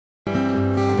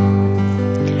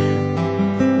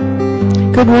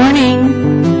Good morning.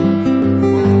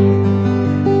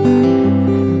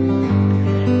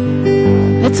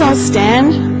 Let's all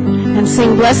stand and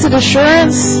sing Blessed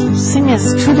Assurance. Sing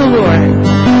us to the Lord.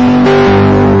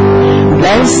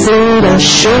 Blessed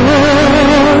assurance,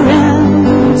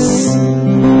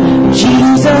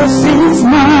 Jesus is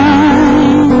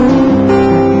mine.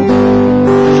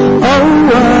 Oh,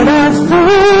 what a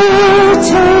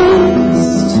foretaste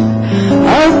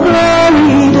of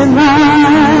glory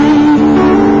divine,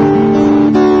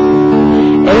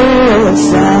 heir of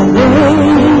salvation,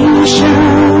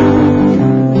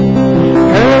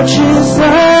 purchase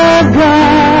of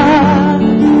God,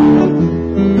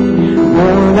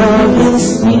 born of His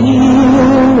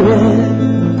Spirit,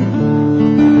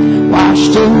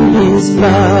 washed in His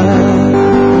blood.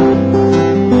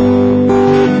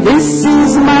 This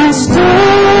is my story,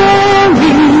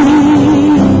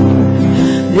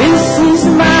 this is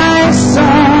my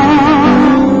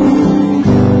song,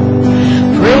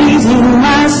 praising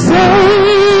my Savior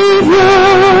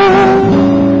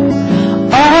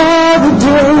all the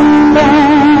day long.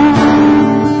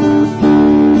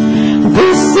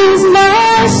 This is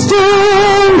my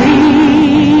story,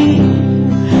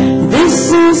 this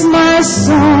is my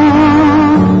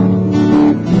song,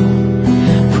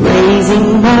 praising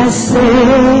my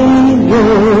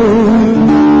Savior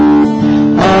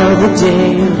all the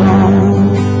day long.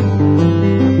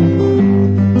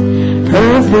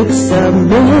 Perfect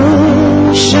submission,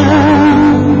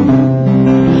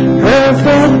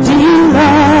 perfect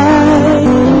delight,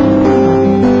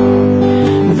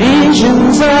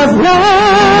 visions of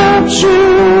rapture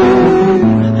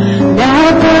now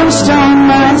burst on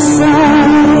my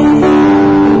sight.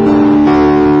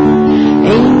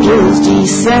 Angels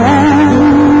descending,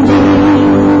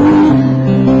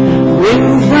 ring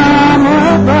from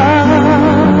above,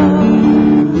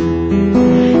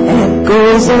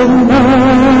 echoes of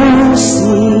mercy,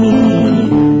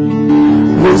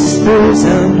 whispers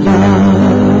of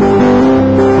love.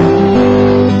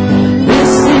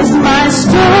 This is my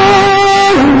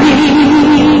story,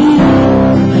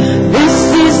 this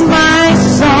is my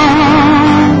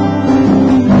song,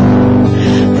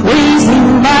 praising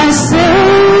my Savior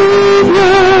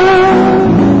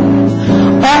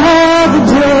all the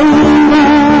day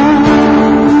long.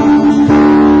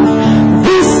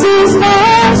 This is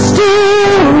my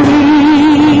story,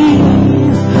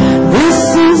 this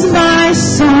is my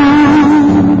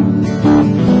song,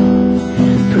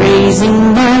 praising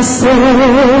my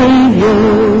Savior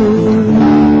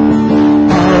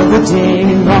all the day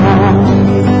long.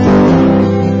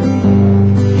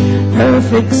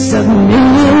 Perfect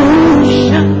submission,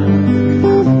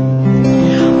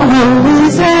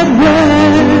 always at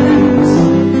rest.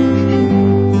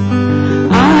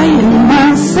 I am my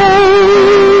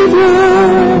Savior,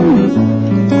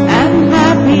 and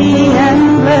happy and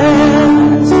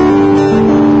blessed,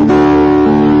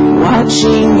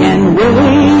 watching and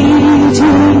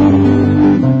waiting,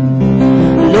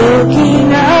 looking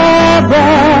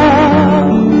above,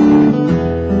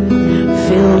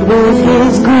 filled with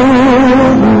His goodness,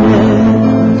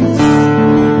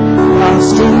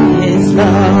 lost in His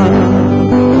love.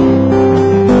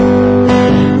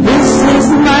 This is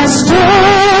my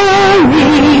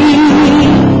story,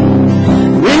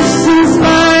 this is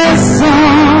my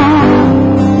song,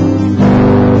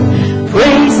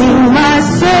 praising my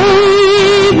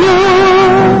Savior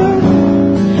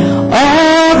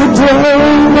all the day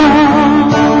long.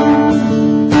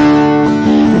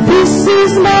 This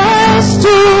is my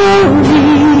story,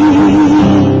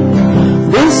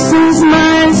 this is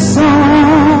my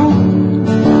song,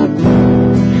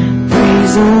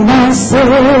 praising my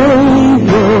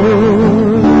Savior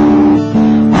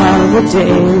all the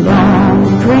day long.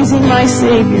 Praising my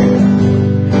Savior,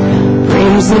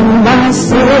 praising my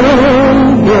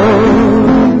Savior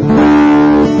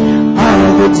all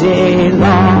the day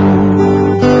long.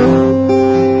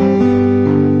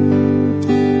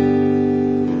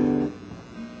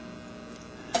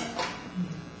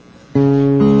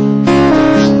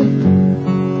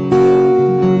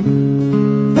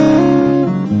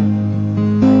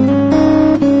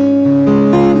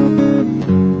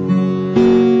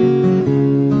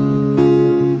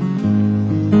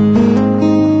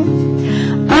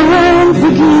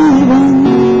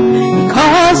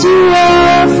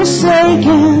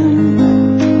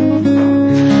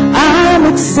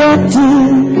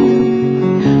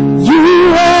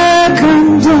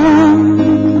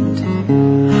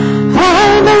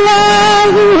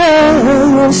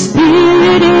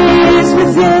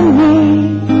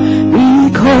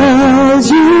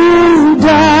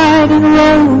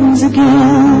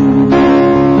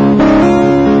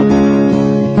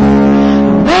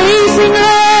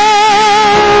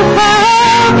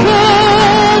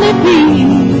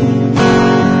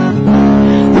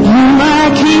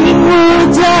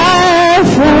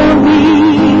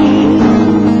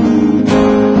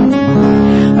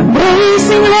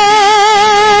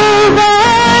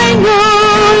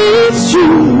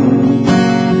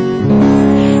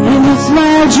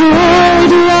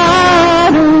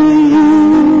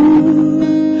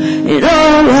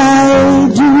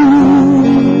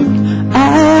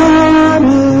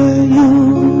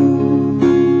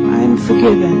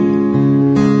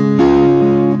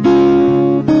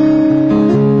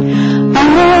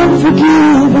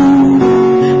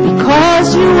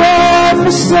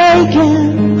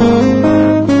 forsaken.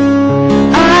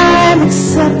 I'm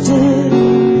accepted.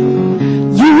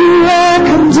 You are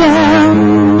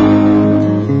condemned.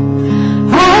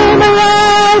 I'm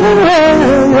alive and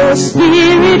well. Your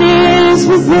spirit is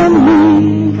within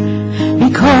me,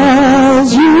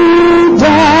 because you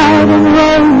died and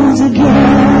rose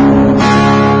again.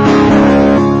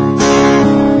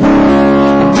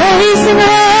 Amazing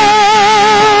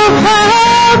love,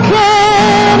 how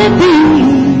can it be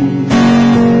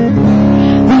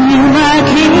that you, my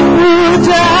King, will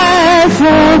die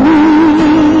for me?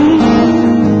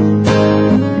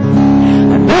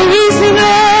 Amazing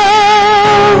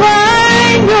love, I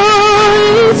know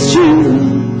it's true,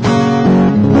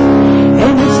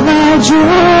 and it's my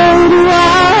joy to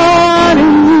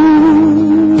honor you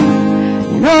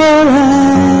in all I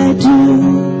do.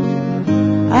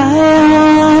 I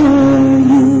honor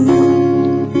you.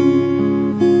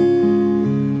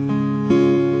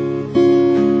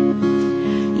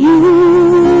 You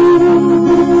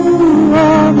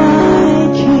are my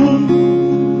King.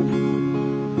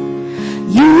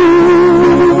 You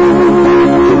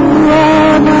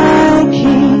are my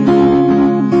King.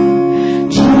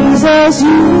 Jesus,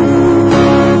 you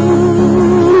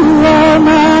are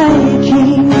my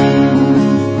King.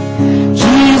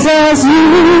 Jesus, you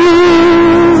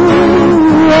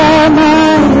are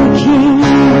my King.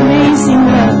 Amazing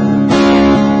love.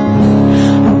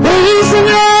 Amazing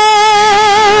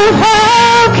love,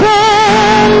 how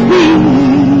can it be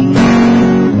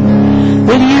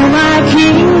that you, my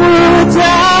King, will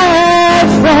die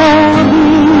for me?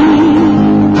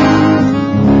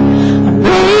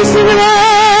 Amazing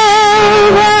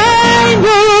love, I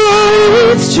know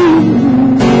it's true,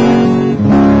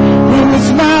 and it's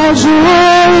my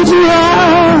joy to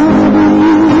honor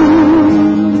you.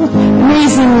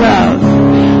 Amazing love,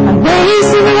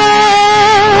 amazing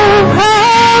love,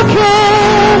 how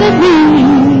can it be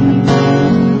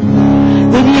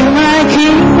that you, my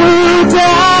King, will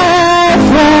die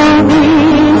for me,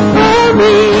 for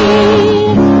me?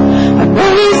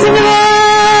 Amazing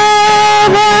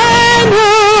love, I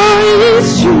know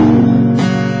it's true,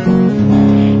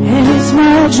 and it's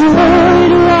my joy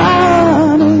to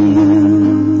honor you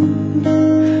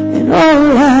in all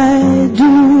I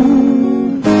do.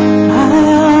 I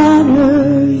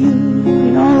honor you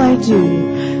in all I do,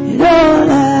 in all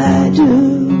I do.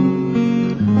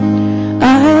 I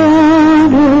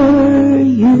honor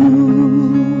you.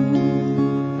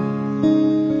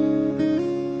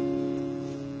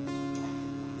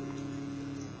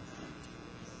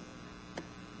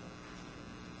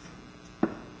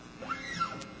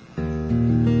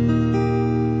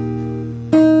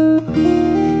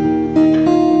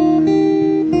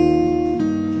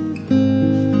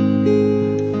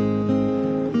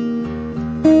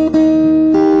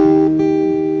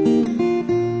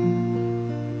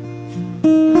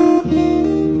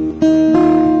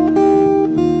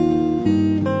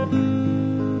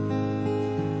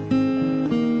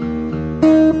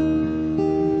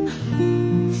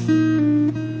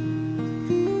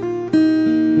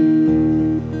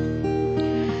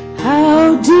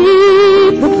 How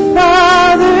deep the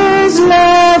Father's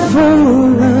love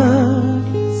for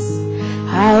us,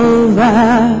 how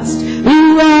vast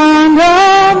beyond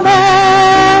all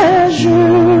measure,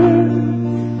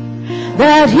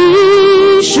 that He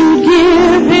should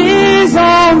give His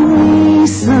only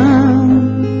Son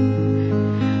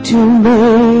to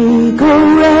make a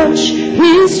wretch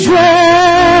His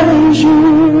treasure.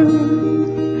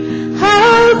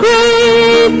 How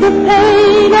great the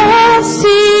pain of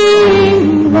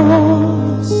seeing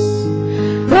loss!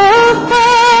 The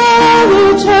Father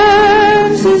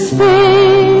turns His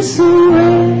face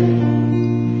away,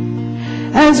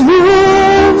 as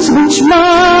wounds which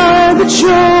mar the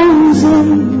chosen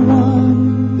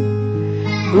one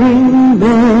bring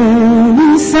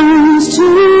many sons to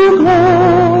glory.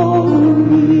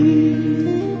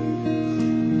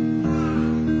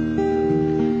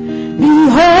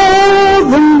 Behold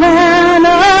the man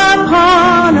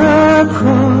upon a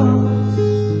cross,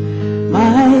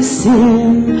 my sin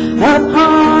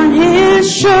upon His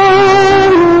shoulders.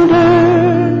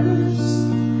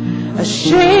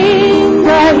 Ashamed, I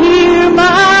hear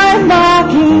my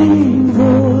mocking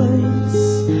voice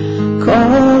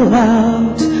call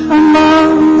out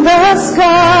among the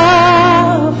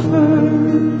scoffers.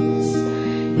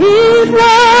 It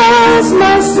was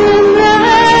my sin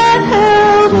that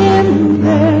held Him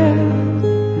there,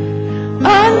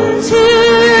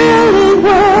 until it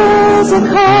was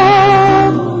accomplished.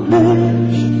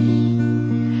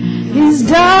 His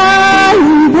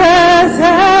dying breath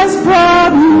has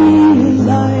brought me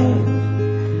life.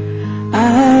 I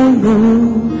know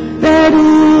that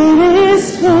it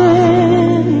is finished.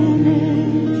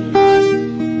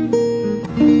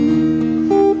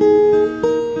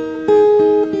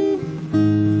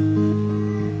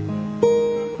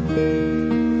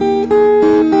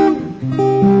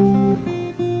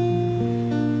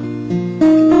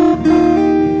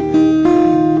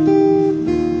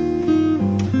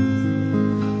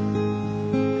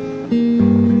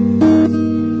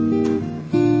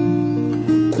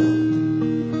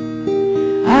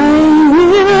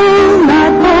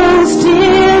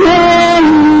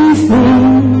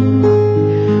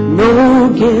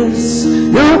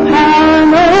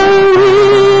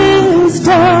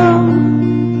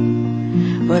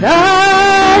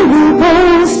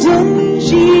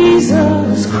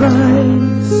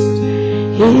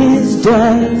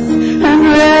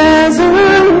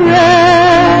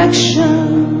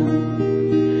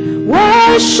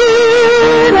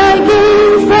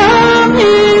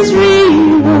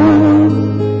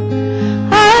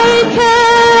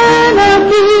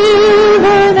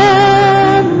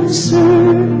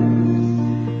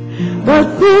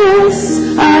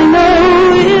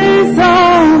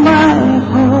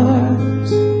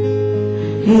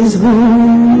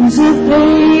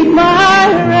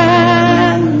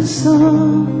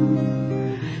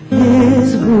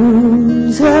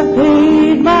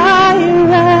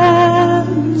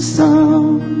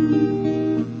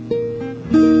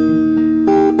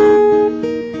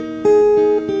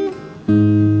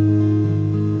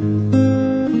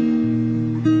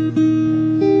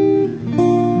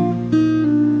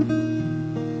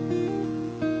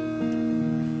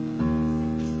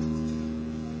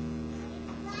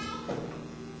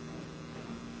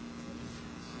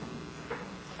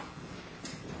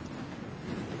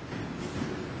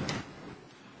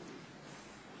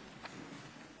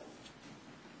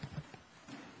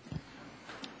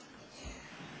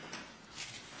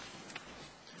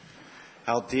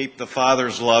 How deep the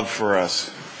Father's love for us.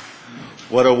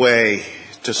 What a way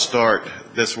to start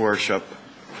this worship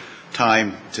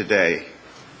time today.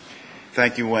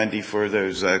 Thank you, Wendy, for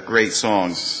those great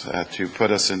songs to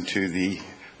put us into the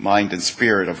mind and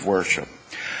spirit of worship.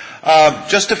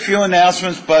 Just a few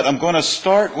announcements, but I'm going to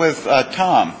start with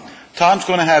Tom. Tom's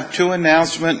going to have two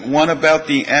announcements, one about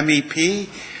the MEP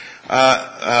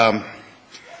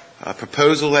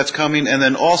proposal that's coming, and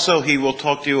then also he will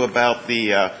talk to you about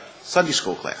the Sunday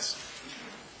school class.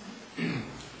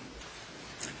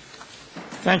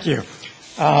 Thank you.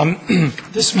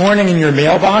 This morning in your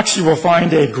mailbox you will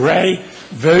find a gray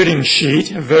voting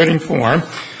sheet, a voting form.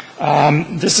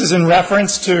 This is in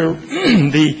reference to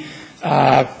the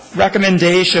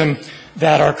recommendation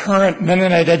that our current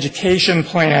Mennonite education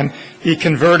plan be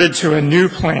converted to a new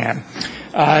plan.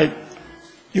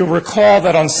 You'll recall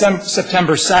that on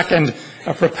September 2nd,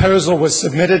 a proposal was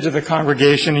submitted to the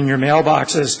congregation in your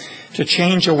mailboxes to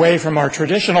change away from our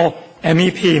traditional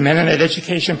MEP, Mennonite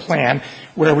Education Plan,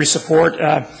 where we support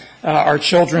our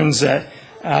children's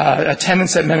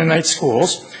attendance at Mennonite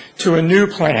schools, to a new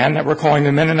plan that we're calling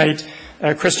the Mennonite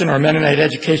Christian or Mennonite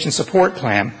Education Support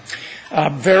Plan.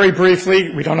 Very briefly,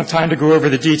 we don't have time to go over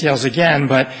the details again,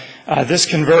 but this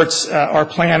converts our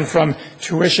plan from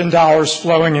tuition dollars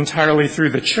flowing entirely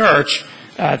through the church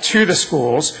to the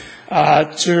schools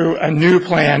to a new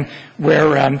plan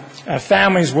where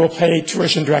families will pay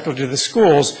tuition directly to the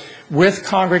schools with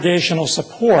congregational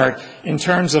support in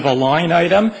terms of a line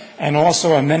item and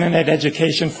also a Mennonite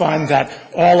education fund that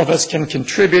all of us can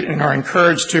contribute and are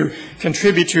encouraged to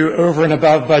contribute to over and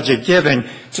above budget giving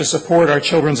to support our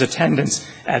children's attendance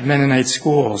at Mennonite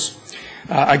schools.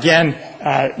 Again,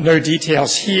 no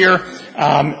details here.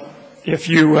 If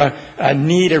you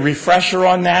need a refresher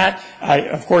on that,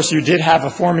 of course, you did have a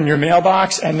form in your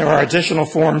mailbox, and there are additional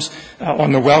forms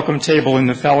on the welcome table in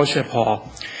the fellowship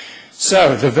hall.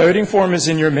 So the voting form is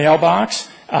in your mailbox.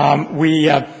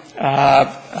 Ballots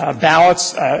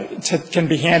can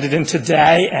be handed in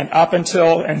today and up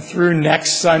until and through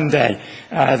next Sunday.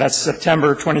 That's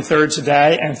September 23rd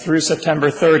today and through September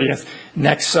 30th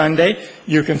next Sunday.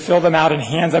 You can fill them out and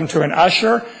hand them to an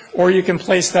usher, or you can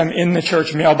place them in the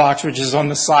church mailbox, which is on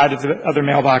the side of the other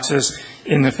mailboxes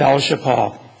in the fellowship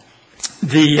hall.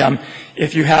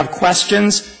 If you have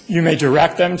questions, you may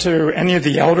direct them to any of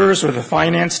the elders or the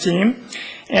finance team.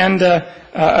 And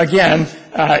again,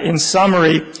 in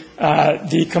summary,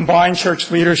 the combined church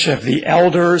leadership, the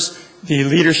elders, the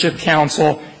leadership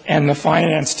council, and the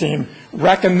finance team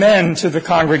recommend to the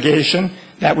congregation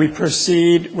that we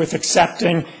proceed with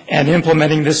accepting and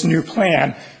implementing this new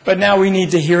plan. But now we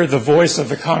need to hear the voice of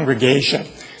the congregation.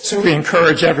 So we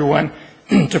encourage everyone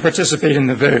to participate in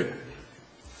the vote.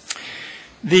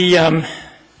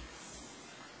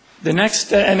 The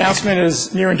next announcement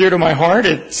is near and dear to my heart.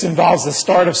 It involves the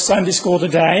start of Sunday school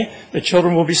today. The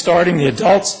children will be starting, the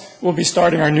adults will be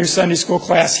starting our new Sunday school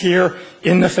class here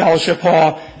in the fellowship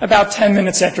hall about 10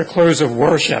 minutes after close of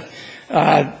worship.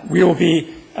 We will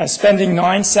be spending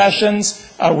 9 sessions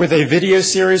with a video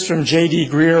series from J.D.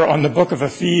 Greer on the book of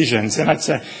Ephesians. And it's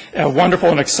a wonderful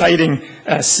and exciting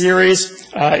series.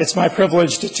 It's my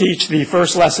privilege to teach the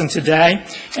first lesson today.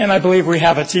 And I believe we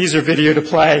have a teaser video to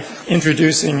play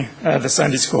introducing the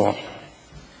Sunday school.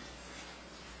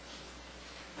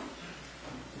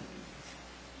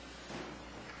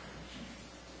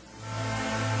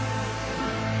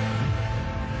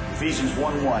 Ephesians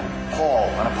 1:1, Paul,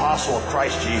 an apostle of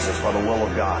Christ Jesus by the will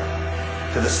of God,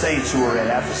 to the saints who are in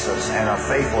Ephesus and are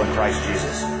faithful in Christ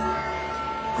Jesus.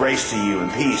 Grace to you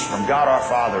and peace from God our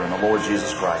Father and the Lord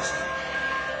Jesus Christ.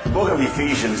 The book of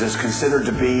Ephesians is considered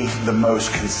to be the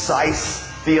most concise,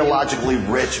 theologically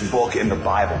rich book in the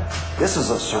Bible. This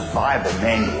is a survival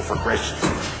manual for Christians.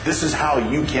 This is how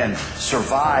you can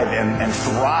survive and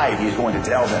thrive, he's going to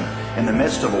tell them, in the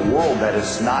midst of a world that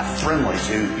is not friendly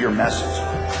to your message.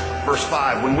 Verse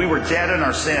 5, when we were dead in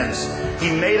our sins, he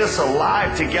made us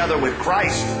alive together with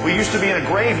Christ. We used to be in a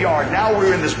graveyard. Now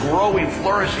we're in this growing,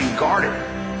 flourishing garden.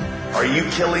 Are you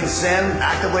killing sin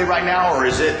actively right now, or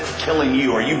is it killing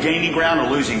you? Are you gaining ground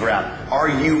or losing ground? Are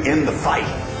you in the fight?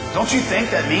 Don't you think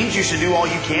that means you should do all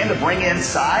you can to bring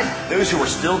inside those who are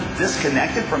still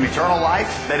disconnected from eternal life?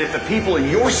 That if the people in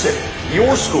your city,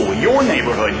 your school, your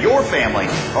neighborhood, your family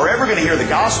are ever going to hear the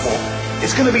gospel,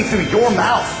 it's going to be through your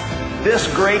mouth. This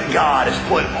great God has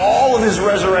put all of his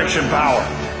resurrection power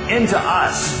into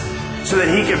us so that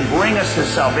he can bring us to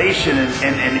salvation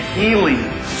and healing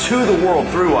to the world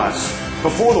through us.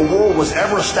 Before the world was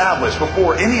ever established,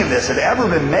 before any of this had ever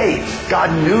been made,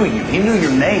 God knew you. He knew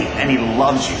your name, and he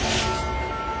loves you.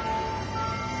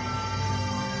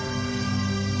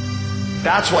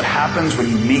 That's what happens when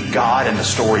you meet God in the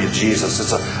story of Jesus.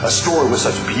 It's a story with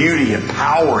such beauty and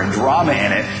power and drama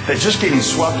in it that just getting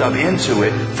swept up into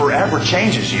it forever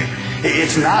changes you.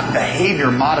 It's not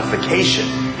behavior modification.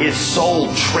 It's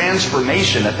soul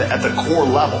transformation at the core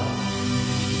level.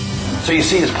 So you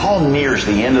see, as Paul nears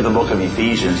the end of the book of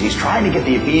Ephesians, he's trying to get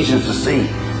the Ephesians to see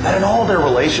that in all their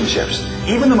relationships,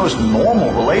 even the most normal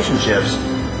relationships,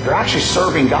 they're actually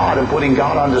serving God and putting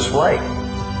God on display.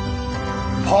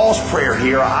 Paul's prayer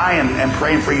here, I am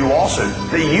praying for you also,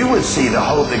 that you would see the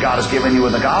hope that God has given you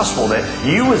in the gospel, that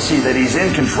you would see that he's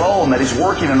in control and that he's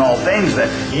working in all things, that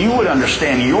you would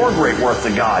understand your great worth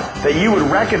to God, that you would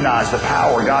recognize the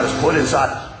power God has put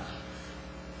inside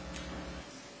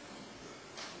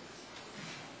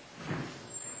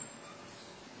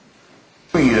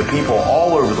you to people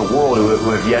all over the world who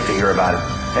have yet to hear about it.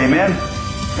 Amen?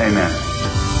 Amen.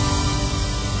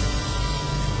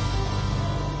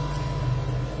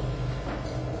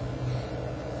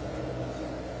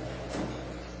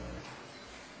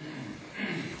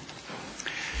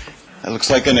 It looks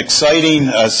like an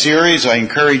exciting series. I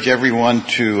encourage everyone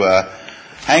to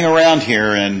hang around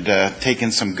here and take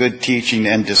in some good teaching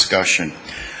and discussion.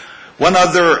 One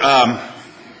other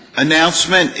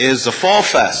announcement is the Fall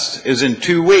Fest is in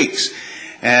 2 weeks,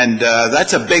 and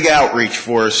that's a big outreach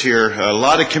for us here. A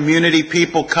lot of community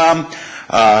people come.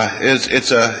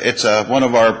 It's one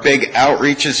of our big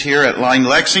outreaches here at Line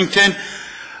Lexington.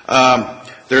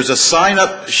 There's a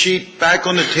sign-up sheet back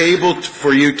on the table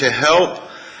for you to help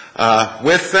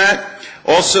with that.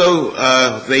 Also,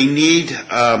 they need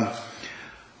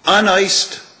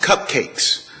uniced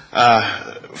cupcakes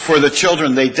for the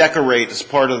children. They decorate as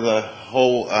part of the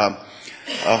whole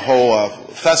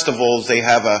festivals. They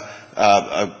have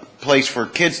a place for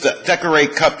kids to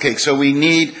decorate cupcakes. So we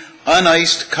need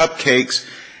uniced cupcakes.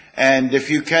 And if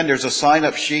you can, there's a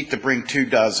sign-up sheet to bring 2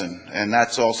 dozen. And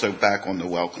that's also back on the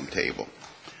welcome table.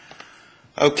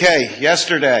 Okay,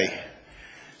 yesterday,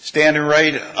 standing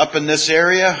right up in this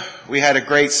area, we had a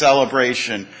great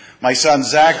celebration. My son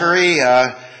Zachary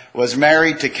was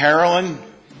married to Carolyn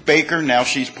Baker. Now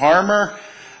she's Parmer.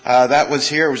 That was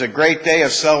here. It was a great day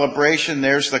of celebration.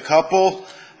 There's the couple.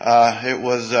 It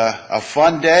was a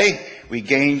fun day. We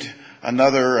gained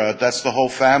another, that's the whole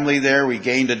family there. We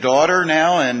gained a daughter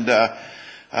now, and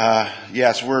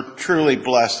yes, we're truly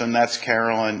blessed, and that's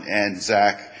Carolyn and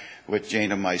Zach with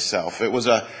Jane and myself. It was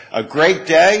a great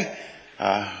day.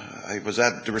 I was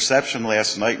at the reception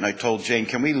last night, and I told Jane,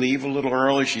 can we leave a little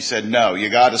early? She said, no, you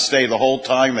got to stay the whole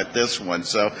time at this one.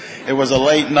 So it was a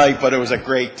late night, but it was a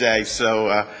great day.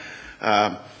 So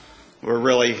we're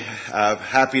really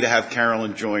happy to have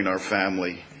Carolyn join our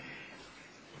family.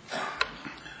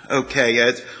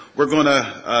 Okay, we're going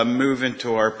to move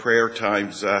into our prayer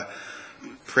times.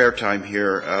 prayer time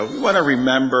here. We want to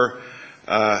remember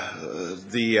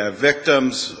the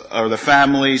victims or the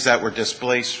families that were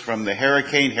displaced from the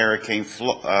Hurricane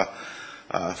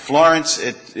Florence.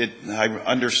 I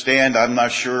understand, I'm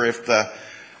not sure if the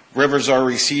rivers are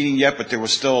receding yet, but there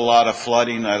was still a lot of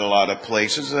flooding at a lot of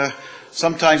places.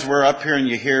 Sometimes we're up here and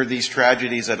you hear these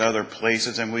tragedies at other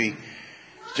places and we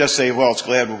just say, well, it's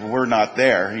glad we're not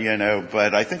there, you know,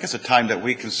 but I think it's a time that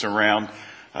we can surround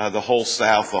the whole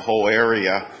South, the whole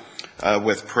area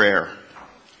with prayer.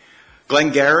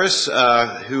 Glenn Garris,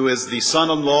 who is the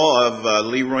son-in-law of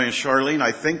Leroy and Charlene,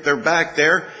 I think they're back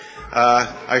there.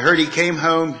 I heard he came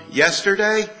home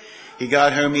yesterday. He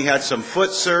got home, he had some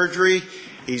foot surgery.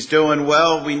 He's doing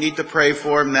well. We need to pray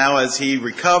for him now as he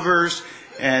recovers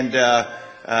and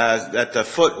that the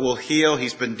foot will heal.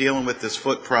 He's been dealing with this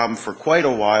foot problem for quite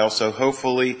a while, so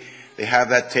hopefully they have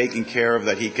that taken care of,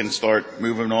 that he can start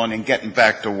moving on and getting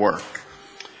back to work.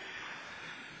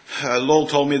 Lowell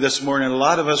told me this morning, a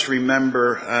lot of us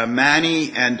remember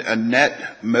Manny and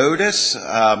Annette Modis.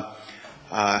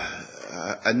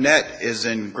 Annette is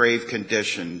in grave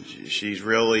condition. She's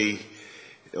really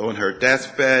on her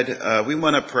deathbed. We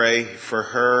want to pray for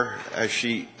her as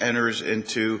she enters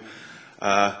into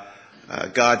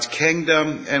God's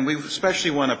kingdom, and we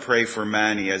especially want to pray for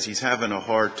Manny as he's having a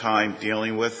hard time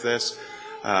dealing with this.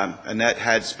 Annette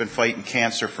has been fighting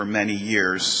cancer for many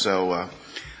years, so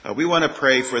we want to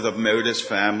pray for the Modis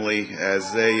family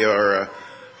as they are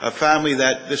a family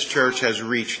that this church has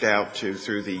reached out to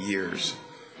through the years.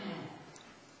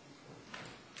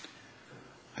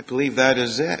 I believe that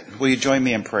is it. Will you join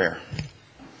me in prayer?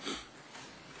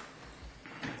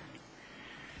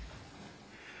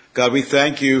 God, we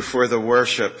thank you for the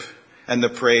worship and the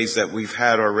praise that we've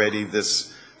had already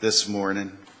this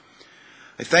morning.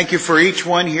 I thank you for each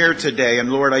one here today.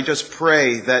 And Lord, I just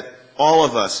pray that all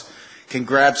of us can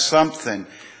grab something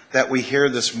that we hear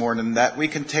this morning that we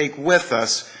can take with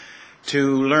us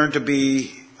to learn to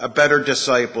be a better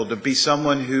disciple, to be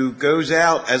someone who goes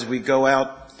out as we go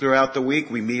out throughout the week.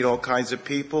 We meet all kinds of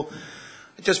people.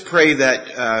 I just pray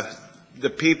that the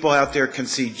people out there can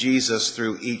see Jesus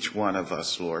through each one of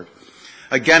us, Lord.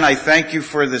 Again, I thank you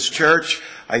for this church.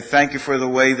 I thank you for the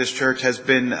way this church has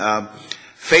been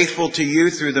faithful to you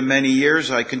through the many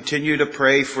years. I continue to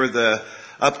pray for the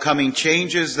upcoming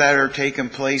changes that are taking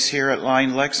place here at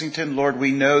Line Lexington. Lord,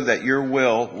 we know that your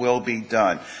will be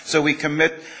done. So we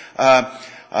commit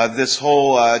this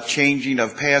whole changing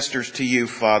of pastors to you,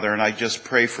 Father, and I just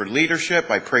pray for leadership.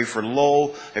 I pray for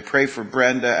Lowell. I pray for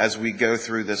Brenda as we go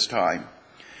through this time.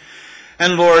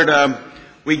 And Lord,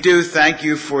 we do thank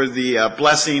you for the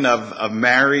blessing of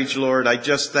marriage, Lord. I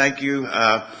just thank you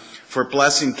for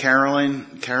blessing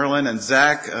Carolyn and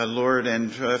Zach, Lord,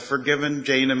 and for giving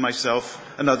Jane and myself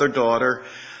another daughter.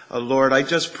 Lord, I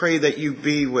just pray that you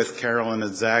be with Carolyn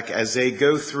and Zach as they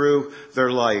go through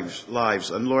their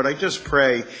lives. And Lord, I just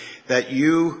pray that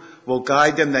you will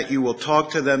guide them, that you will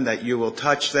talk to them, that you will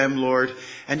touch them, Lord,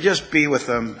 and just be with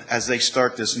them as they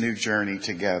start this new journey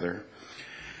together.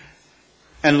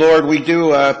 And Lord, we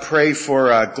do pray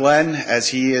for Glenn as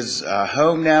he is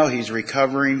home now. He's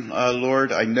recovering,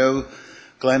 Lord. I know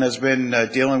Glenn has been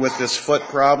dealing with this foot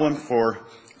problem for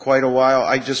quite a while.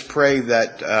 I just pray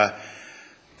that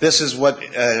this is what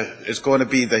is going to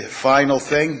be the final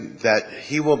thing, that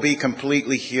he will be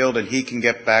completely healed and he can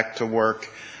get back to work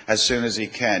as soon as he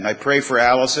can. I pray for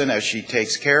Allison as she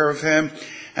takes care of him,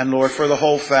 and Lord, for the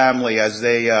whole family as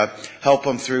they help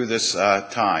him through this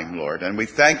time, Lord. And we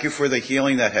thank you for the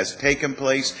healing that has taken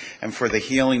place and for the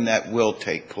healing that will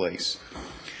take place.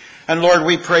 And Lord,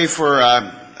 we pray for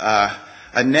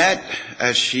Annette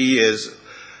as she is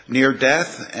near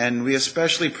death, and we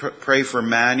especially pray for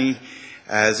Manny,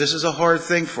 as this is a hard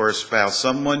thing for a spouse.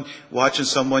 Watching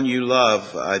someone you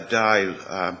love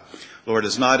die, Lord,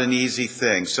 is not an easy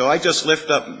thing. So I just lift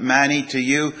up Manny to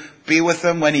you. Be with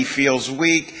him when he feels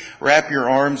weak. Wrap your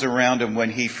arms around him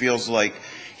when he feels like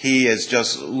he is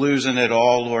just losing it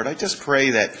all, Lord. I just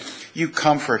pray that you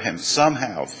comfort him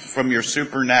somehow from your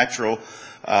supernatural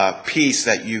peace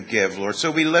that you give, Lord.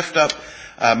 So we lift up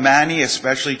Manny,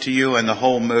 especially to you and the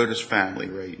whole Modis family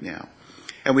right now.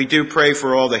 And we do pray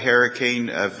for all the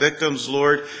hurricane victims,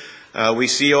 Lord. We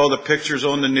see all the pictures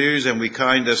on the news and we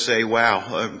kind of say, wow,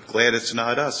 I'm glad it's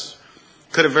not us.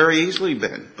 Could have very easily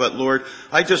been. But Lord,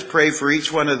 I just pray for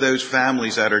each one of those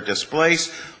families that are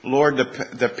displaced. Lord,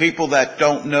 the people that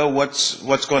don't know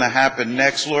what's going to happen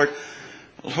next, Lord,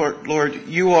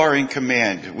 you are in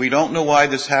command. We don't know why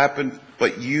this happened,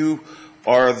 but you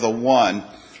are the one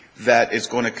that is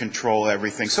going to control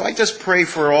everything. So I just pray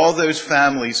for all those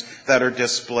families that are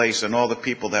displaced and all the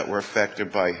people that were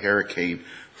affected by Hurricane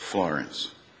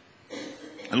Florence.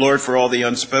 And Lord, for all the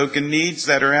unspoken needs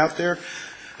that are out there,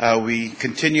 we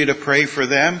continue to pray for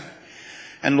them.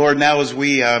 And Lord, now as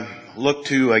we look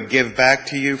to give back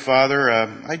to you, Father,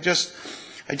 I just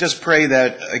pray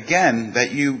that, again,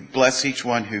 that you bless each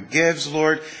one who gives,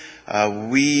 Lord.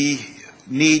 We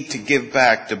need to give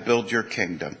back to build your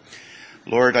kingdom.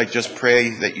 Lord, I just pray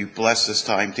that you bless this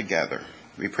time together.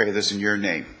 We pray this in your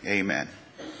name. Amen.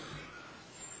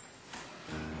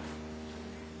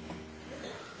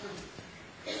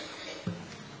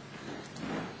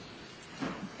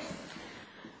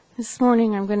 This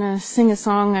morning I'm going to sing a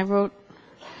song I wrote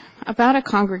about a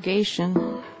congregation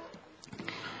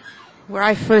where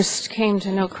I first came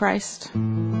to know Christ.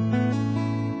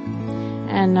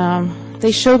 And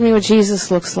they showed me what Jesus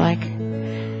looks like.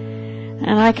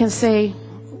 And I can say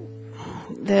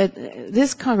that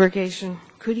this congregation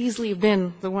could easily have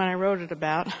been the one I wrote it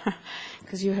about,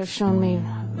 because you have shown me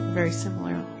very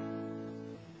similar.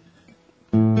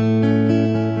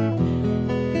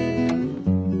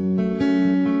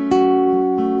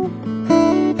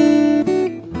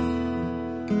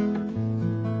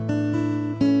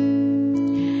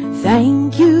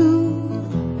 Thank you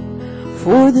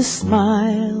for the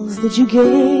smiles that you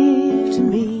gave to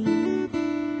me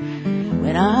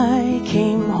when I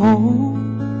came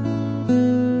home.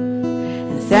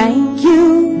 And thank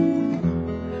you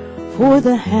for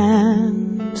the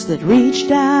hands that reached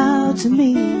out to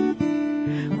me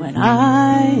when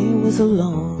I was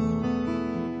alone.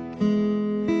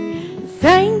 And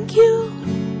thank you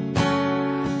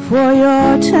for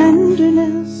your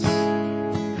tenderness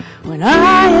when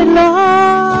I had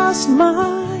lost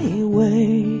my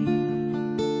way.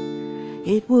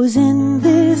 It was in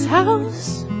this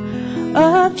house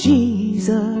of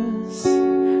Jesus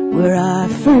where I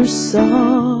first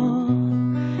saw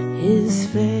his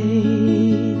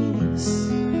face.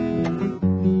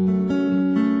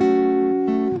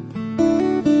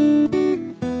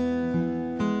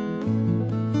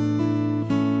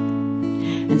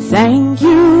 And thank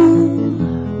you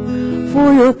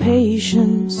for your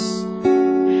patience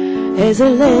as I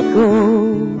let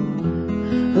go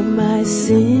of my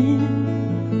sin.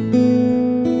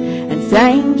 And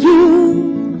thank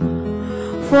you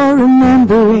for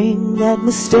remembering that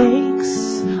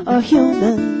mistakes are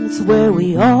human. It's where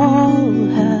we all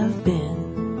have been.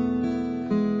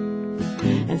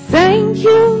 And thank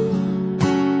you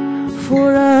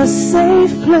for a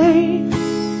safe place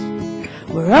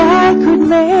where I could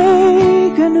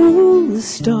make a new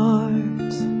start.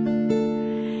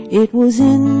 It was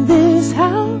in this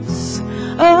house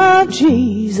of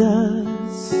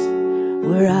Jesus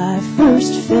where I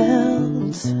first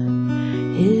felt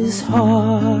his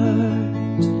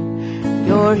heart.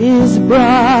 You're his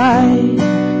bride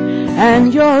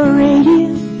and you're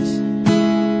radiant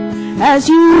as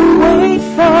you wait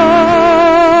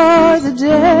for the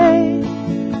day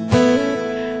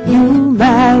you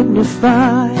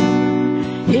magnify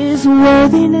his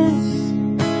worthiness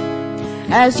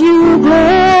as you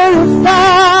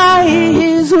glorify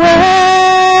his way.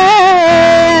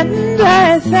 And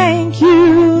I thank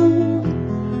you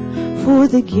for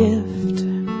the gift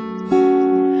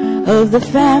of the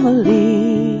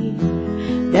family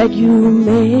that you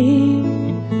made.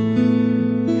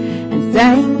 And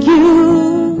thank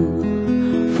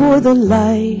you for the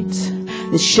light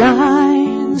that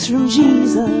shines from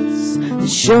Jesus, that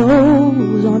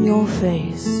shows on your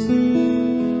face.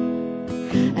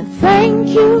 And thank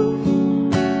you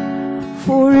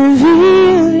for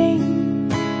revealing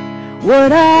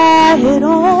what I had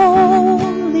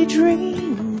only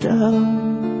dreamed of.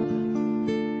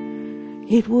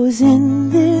 It was in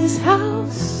this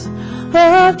house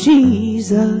of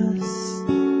Jesus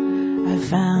I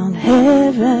found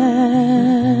heavenly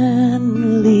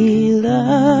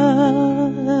love.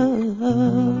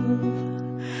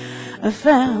 I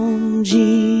found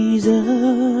Jesus'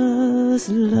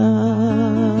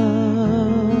 love.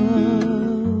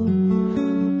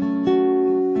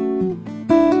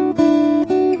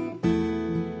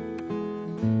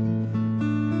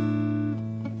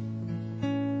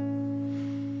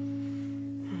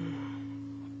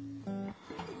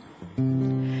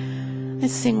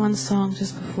 Let's sing one song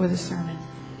just before the sermon.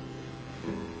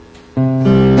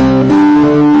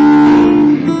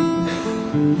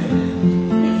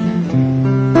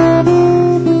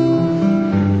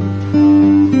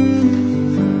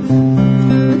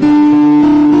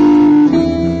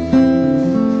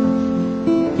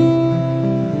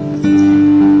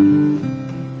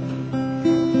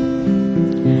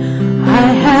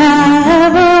 I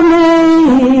have a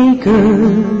maker.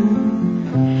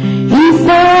 He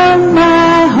formed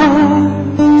my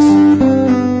heart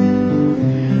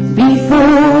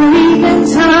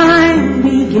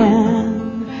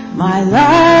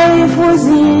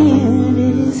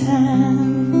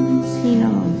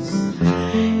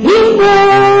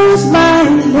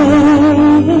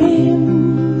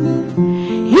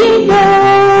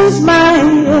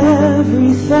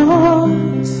thought.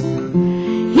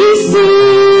 He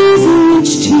sees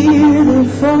each tear that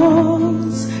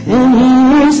falls and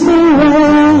hears me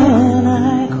when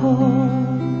I call.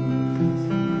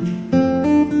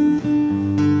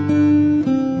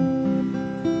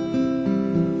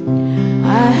 I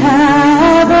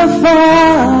have a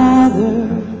Father,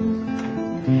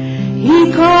 He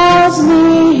calls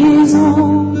me His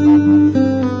own.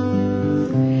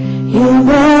 He'll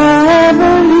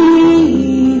never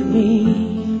leave me,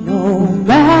 no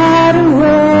matter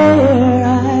where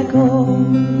I go.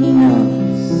 He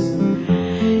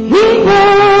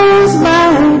knows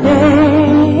my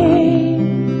name.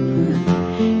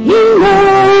 He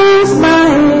knows my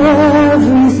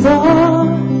every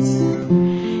thought.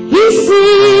 He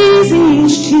sees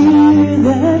each tear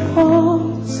that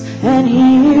falls and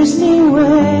hears me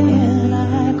when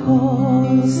I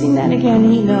call. Sing that again.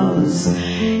 He knows.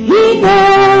 He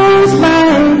knows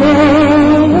my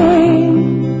name.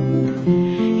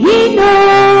 He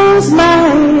knows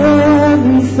my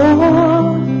every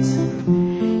thought.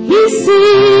 He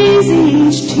sees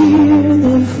each tear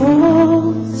that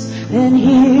falls and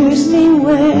hears me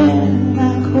when I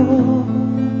call.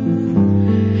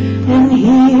 And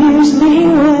hears me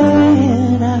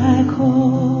when I call.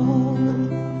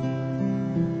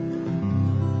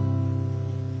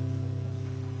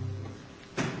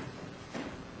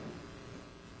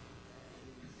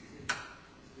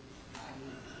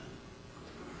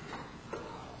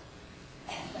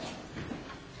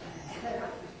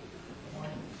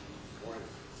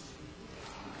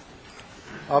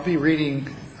 I'll be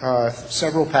reading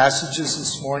several passages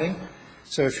this morning.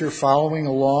 So if you're following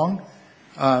along,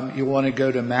 you want to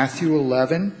go to Matthew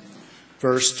 11,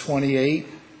 verse 28,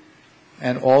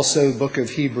 and also the book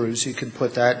of Hebrews. You can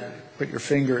put your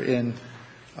finger in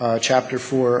chapter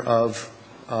 4 of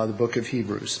the book of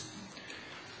Hebrews.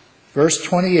 Verse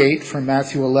 28 from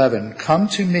Matthew 11, "Come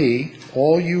to me,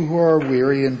 all you who are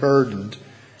weary and burdened,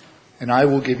 and I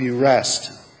will give you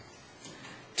rest.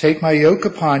 Take my yoke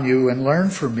upon you and learn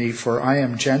from me, for I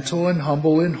am gentle and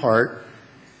humble in heart,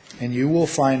 and you will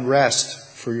find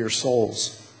rest for your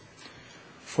souls.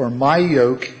 For my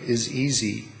yoke is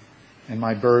easy and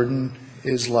my burden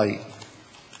is light."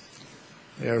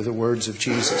 They are the words of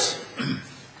Jesus.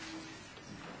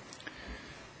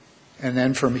 And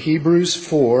then from Hebrews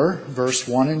 4, verse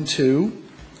 1 and 2,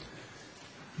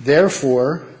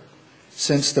 "Therefore,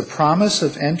 since the promise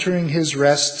of entering his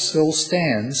rest still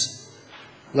stands,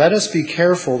 let us be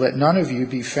careful that none of you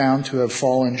be found to have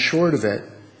fallen short of it.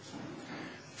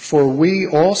 For we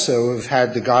also have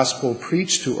had the gospel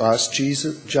preached to us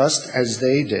just as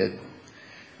they did.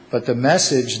 But the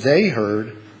message they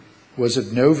heard was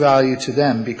of no value to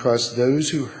them, because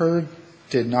those who heard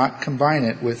did not combine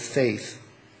it with faith."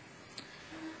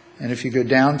 And if you go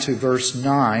down to verse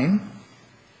 9,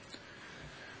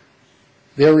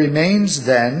 "There remains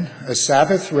then a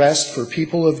Sabbath rest for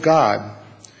people of God.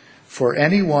 For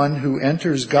anyone who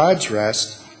enters God's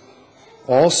rest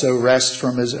also rests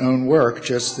from his own work,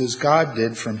 just as God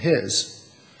did from his.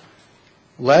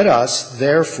 Let us,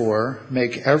 therefore,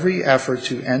 make every effort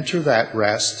to enter that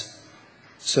rest,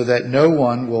 so that no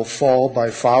one will fall by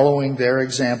following their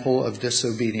example of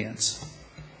disobedience."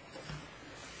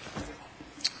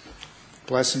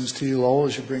 Blessings to you, Lowell,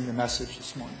 as you bring the message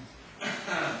this morning.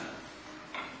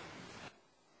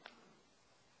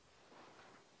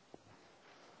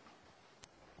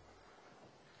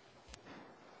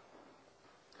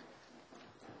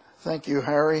 Thank you,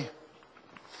 Harry.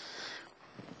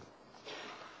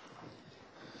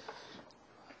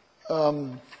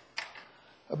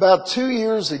 About 2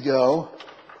 years ago,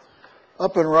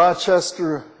 up in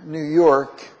Rochester, New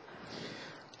York,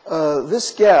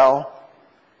 this gal,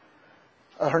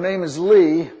 her name is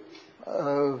Lee,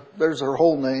 there's her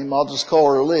whole name, I'll just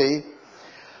call her Lee,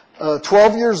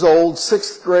 12 years old,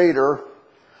 6th grader,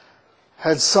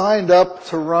 had signed up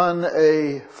to run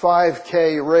a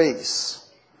 5K race.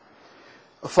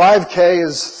 A 5K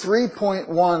is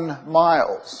 3.1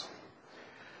 miles.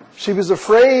 She was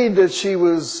afraid that she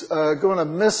was going to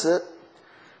miss it.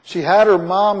 She had her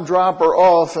mom drop her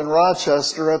off in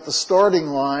Rochester at the starting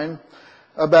line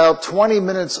about 20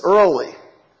 minutes early.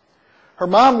 Her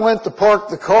mom went to park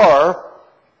the car,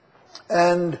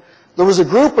 and there was a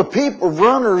group of people,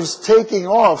 runners, taking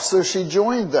off, so she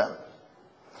joined them.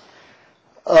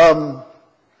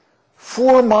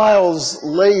 4 miles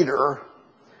later,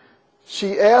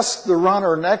 she asked the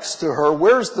runner next to her,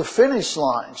 "Where's the finish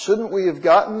line? Shouldn't we have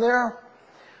gotten there?"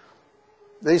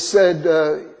 They said,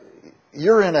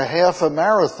 "You're in a half a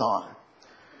marathon,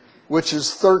 which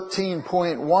is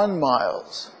 13.1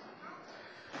 miles.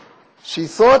 She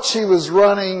thought she was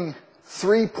running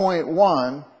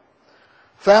 3.1,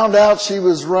 found out she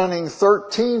was running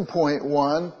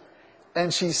 13.1,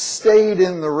 and she stayed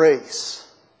in the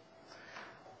race.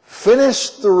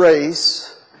 Finished the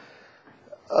race,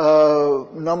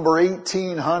 number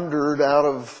 1,800 out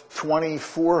of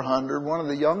 2,400, one of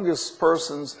the youngest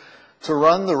persons to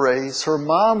run the race. Her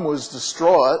mom was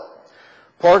distraught,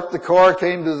 parked the car,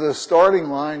 came to the starting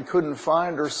line, couldn't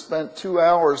find her, spent 2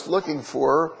 hours looking for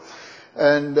her,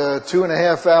 and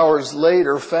 2.5 hours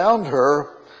later found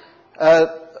her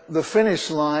at the finish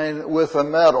line with a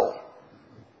medal.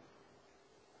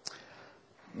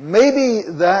 Maybe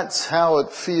that's how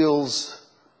it feels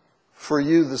for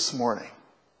you this morning.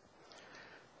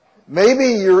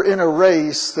 Maybe you're in a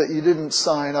race that you didn't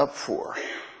sign up for.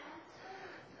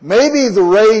 Maybe the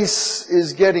race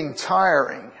is getting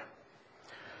tiring.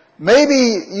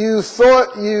 Maybe you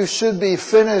thought you should be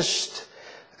finished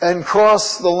and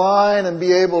cross the line and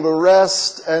be able to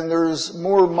rest, and there's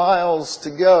more miles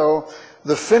to go.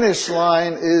 The finish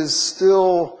line is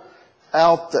still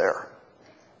out there.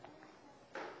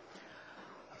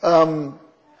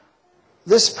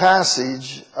 This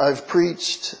passage I've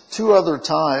preached 2 other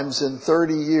times in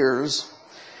 30 years,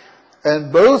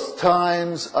 and both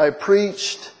times I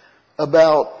preached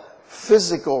about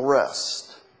physical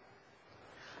rest.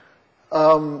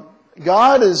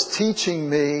 God is teaching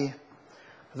me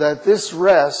that this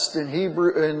rest in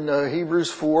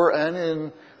Hebrews 4 and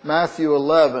in Matthew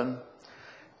 11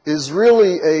 is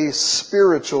really a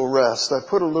spiritual rest. I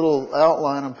put a little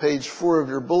outline on page 4 of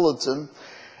your bulletin,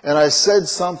 and I said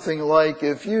something like,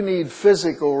 if you need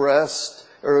physical rest,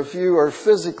 or if you are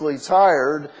physically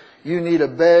tired, you need a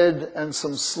bed and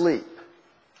some sleep.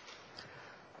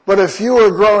 But if you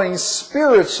are growing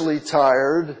spiritually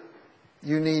tired,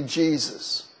 you need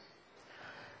Jesus.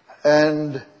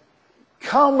 And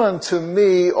come unto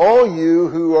me, all you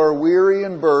who are weary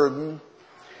and burdened,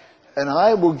 and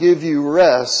I will give you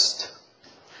rest.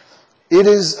 It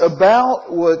is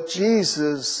about what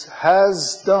Jesus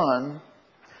has done,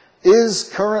 is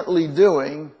currently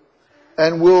doing,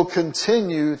 and will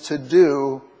continue to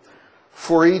do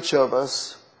for each of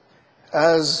us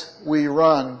as we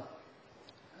run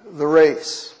the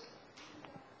race.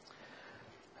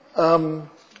 The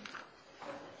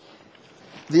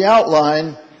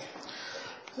outline,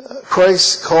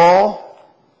 Christ's call,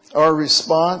 our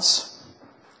response,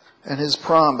 and his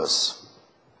promise.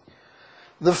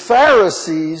 The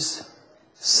Pharisees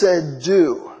said,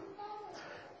 do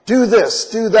this,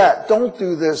 do that, don't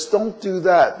do this, don't do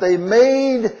that. They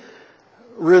made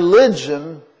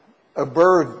religion a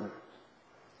burden.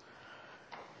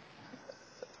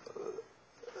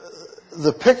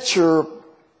 The picture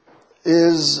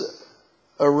is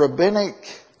a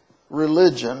rabbinic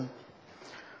religion,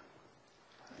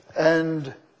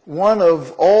 and one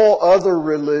of all other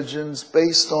religions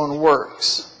based on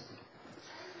works.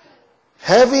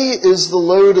 Heavy is the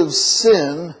load of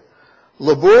sin.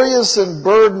 Laborious and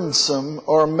burdensome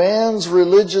are man's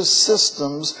religious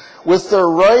systems with their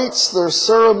rites, their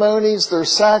ceremonies, their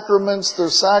sacraments, their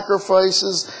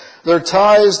sacrifices, their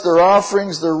tithes, their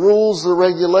offerings, their rules, their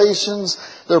regulations,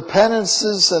 their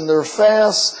penances and their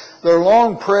fasts, their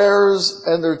long prayers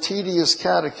and their tedious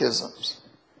catechisms.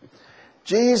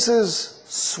 Jesus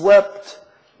swept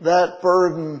that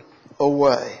burden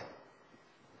away.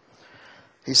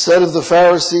 He said of the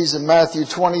Pharisees in Matthew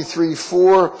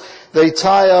 23:4, they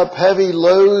tie up heavy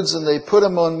loads and they put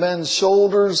them on men's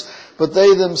shoulders, but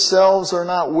they themselves are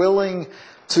not willing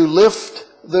to lift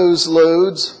those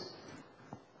loads.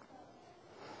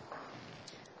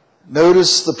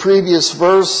 Notice the previous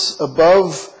verse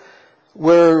above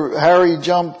where Harry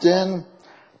jumped in.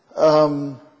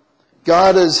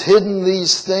 God has hidden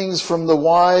these things from the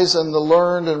wise and the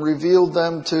learned and revealed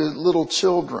them to little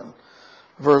children.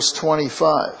 Verse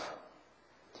 25.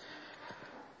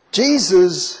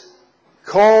 Jesus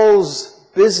calls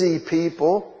busy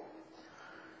people,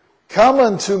 come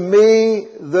unto me,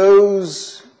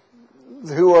 those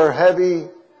who are heavy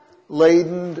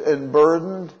laden and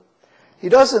burdened. He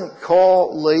doesn't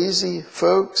call lazy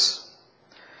folks.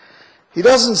 He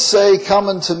doesn't say, come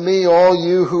unto me, all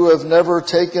you who have never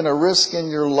taken a risk in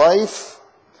your life.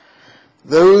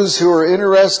 Those who are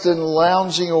interested in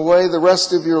lounging away the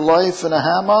rest of your life in a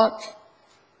hammock.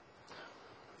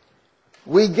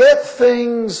 We get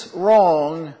things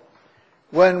wrong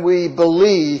when we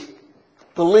believe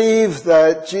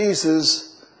that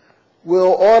Jesus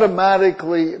will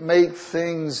automatically make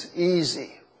things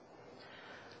easy.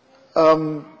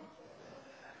 Let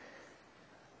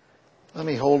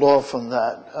me hold off on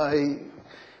that. When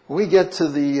we get to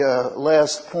the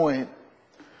last point,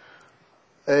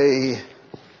 a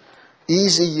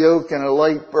easy yoke and a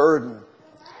light burden.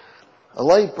 A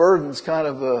light burden is kind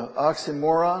of an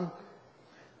oxymoron.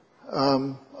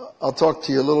 I'll talk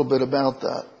to you a little bit about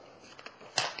that.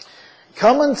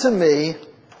 Come unto me,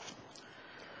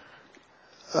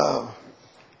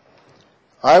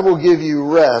 I will give you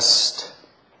rest.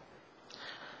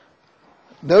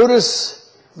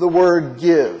 Notice the word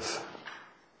give.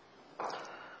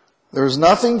 There's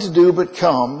nothing to do but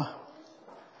come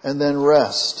and then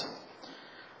rest.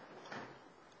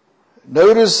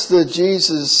 Notice that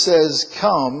Jesus says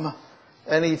come,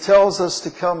 and he tells us to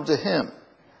come to him.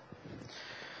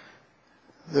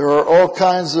 There are all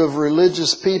kinds of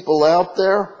religious people out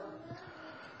there.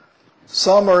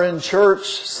 Some are in church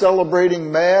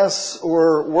celebrating Mass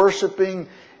or worshiping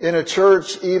in a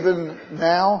church even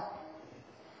now,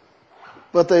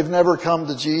 but they've never come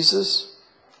to Jesus.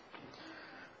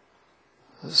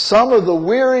 Some of the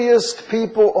weariest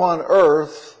people on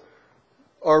earth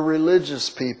are religious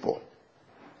people.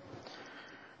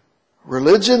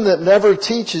 Religion that never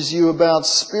teaches you about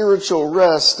spiritual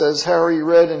rest, as Harry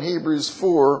read in Hebrews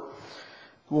 4,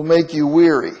 will make you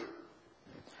weary.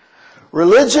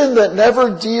 Religion that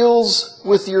never deals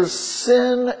with your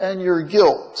sin and your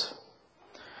guilt,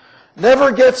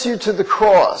 never gets you to the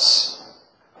cross,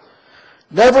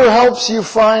 never helps you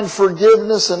find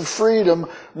forgiveness and freedom,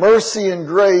 mercy and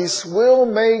grace, will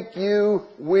make you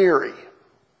weary.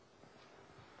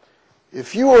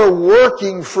 If you are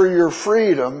working for your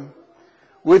freedom,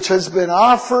 which has been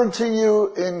offered to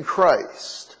you in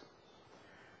Christ,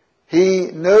 he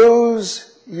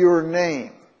knows your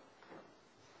name.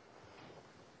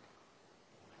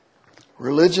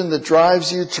 Religion that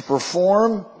drives you to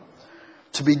perform,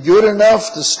 to be good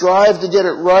enough, to strive to get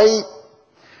it right,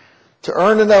 to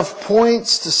earn enough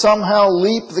points to somehow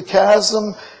leap the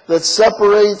chasm that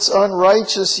separates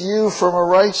unrighteous you from a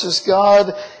righteous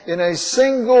God in a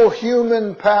single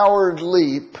human-powered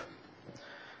leap,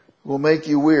 will make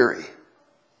you weary.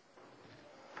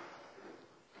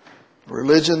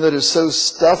 Religion that is so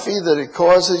stuffy that it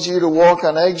causes you to walk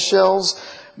on eggshells,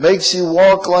 makes you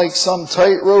walk like some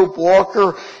tightrope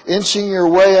walker, inching your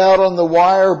way out on the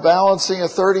wire, balancing a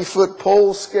 30-foot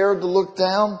pole, scared to look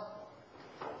down,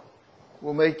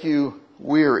 will make you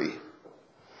weary.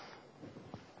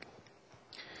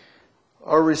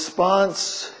 Our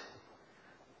response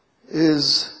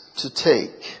is to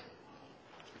take,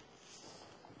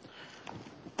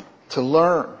 to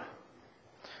learn,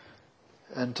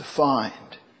 and to find.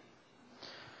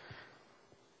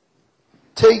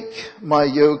 Take my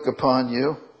yoke upon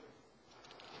you.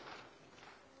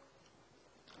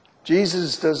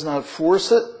 Jesus does not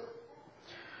force it.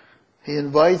 He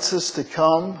invites us to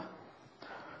come,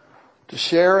 to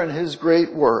share in his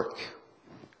great work.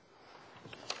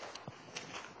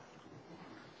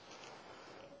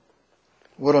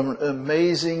 What an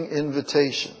amazing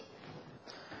invitation.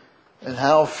 And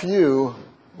how few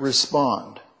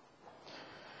respond.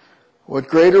 What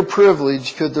greater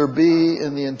privilege could there be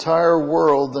in the entire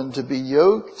world than to be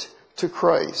yoked to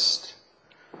Christ,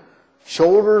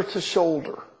 shoulder to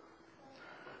shoulder,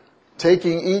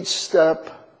 taking each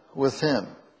step with him.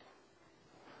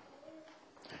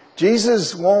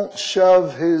 Jesus won't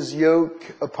shove his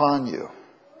yoke upon you.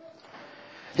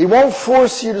 He won't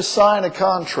force you to sign a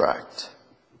contract.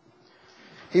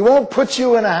 He won't put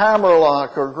you in a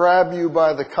hammerlock or grab you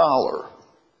by the collar.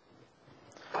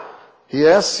 He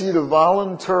asks you to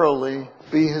voluntarily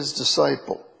be his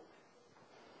disciple.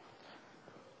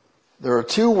 There are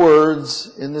two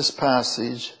words in this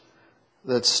passage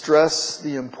that stress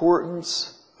the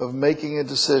importance of making a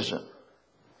decision.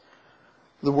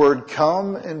 The word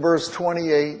come in verse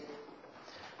 28,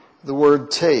 the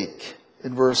word take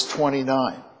in verse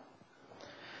 29.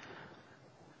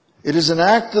 It is an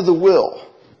act of the will.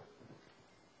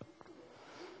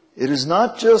 It is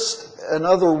not just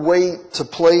another weight to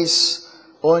place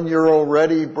on your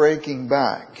already breaking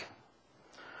back.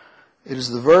 It is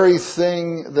the very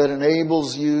thing that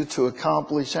enables you to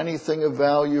accomplish anything of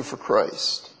value for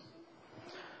Christ.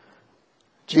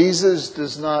 Jesus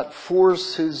does not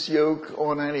force his yoke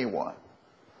on anyone.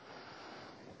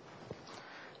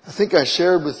 I think I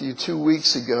shared with you 2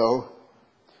 weeks ago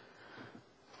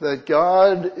that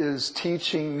God is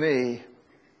teaching me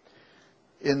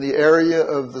in the area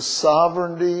of the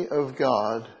sovereignty of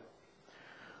God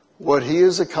what he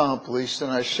has accomplished,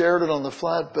 and I shared it on the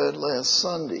flatbed last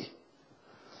Sunday.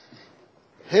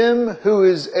 Him who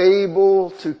is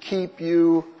able to keep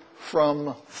you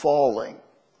from falling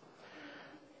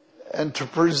and to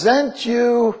present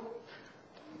you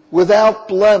without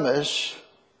blemish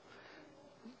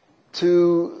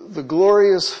to the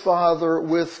glorious Father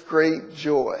with great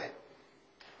joy.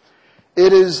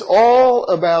 It is all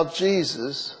about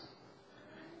Jesus.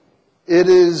 It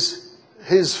is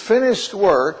his finished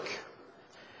work,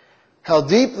 how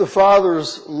deep the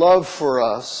Father's love for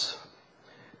us.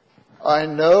 I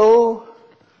know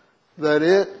that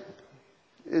it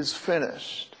is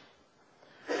finished.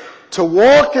 To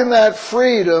walk in that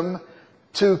freedom,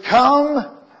 to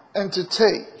come and to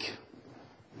take,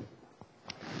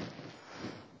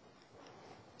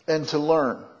 and to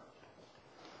learn.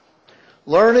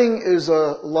 Learning is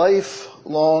a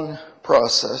lifelong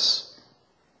process.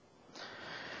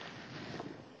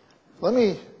 Let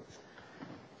me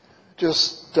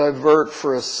just divert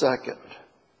for a second.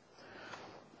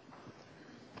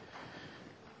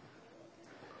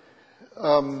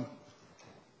 On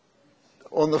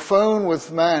the phone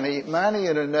with Manny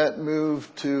and Annette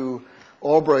moved to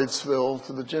Albrightsville,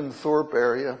 to the Jim Thorpe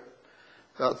area,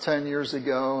 about 10 years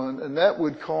ago, and Annette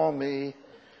would call me,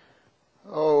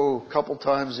 a couple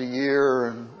times a year,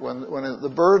 and when the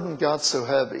burden got so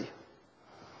heavy.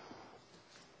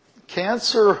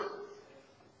 Cancer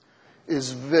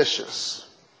is vicious.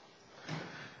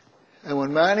 And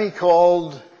when Manny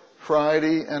called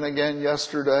Friday and again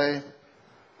yesterday,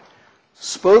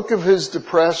 spoke of his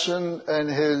depression and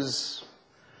his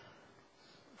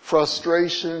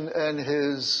frustration and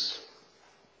his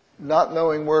not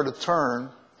knowing where to turn,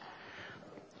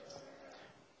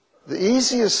 the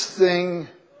easiest thing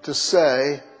to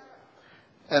say,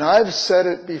 and I've said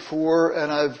it before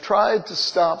and I've tried to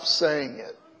stop saying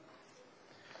it,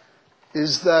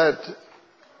 is that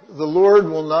the Lord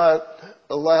will not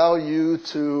allow you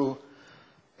to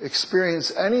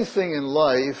experience anything in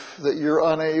life that you're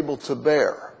unable to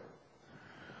bear.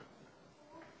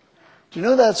 Do you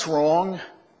know that's wrong?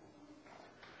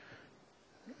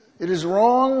 It is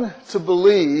wrong to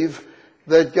believe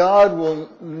that God will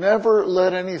never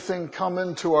let anything come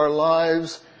into our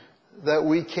lives that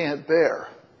we can't bear.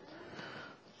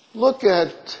 Look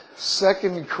at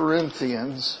 2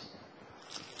 Corinthians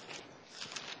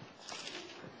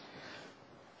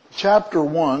chapter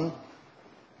 1.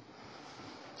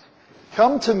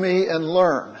 Come to me and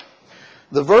learn.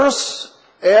 The verse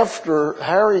after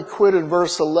Harry quoted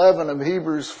verse 11 of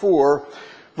Hebrews 4,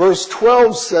 verse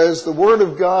 12 says the Word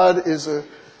of God is a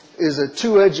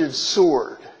two-edged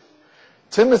sword.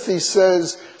 Timothy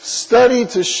says, study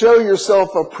to show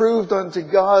yourself approved unto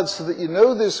God so that you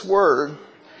know this Word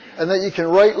and that you can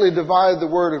rightly divide the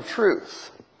word of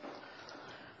truth.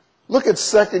 Look at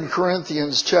 2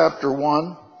 Corinthians chapter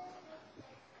 1.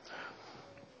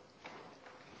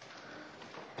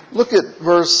 Look at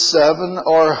verse 7.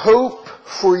 Our hope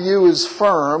for you is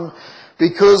firm,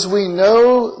 because we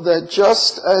know that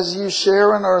just as you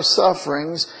share in our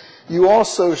sufferings, you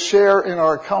also share in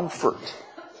our comfort.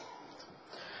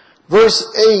 Verse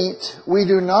 8, we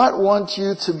do not want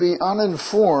you to be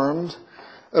uninformed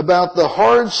about the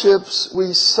hardships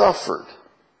we suffered.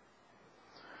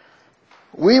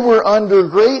 We were under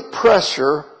great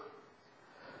pressure,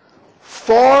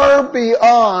 far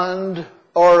beyond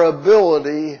our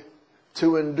ability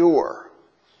to endure.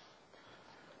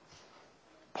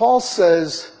 Paul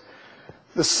says,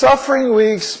 the suffering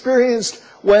we experienced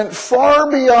went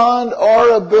far beyond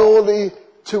our ability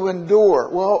to endure.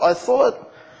 Well, I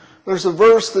thought there's a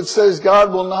verse that says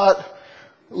God will not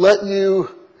let you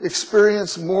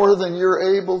experience more than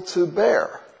you're able to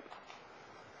bear.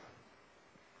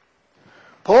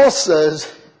 Paul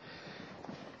says,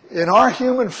 in our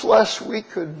human flesh we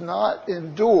could not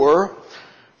endure,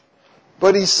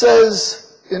 but he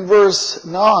says in verse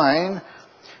 9,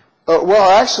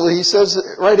 he says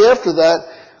right after that,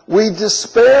 we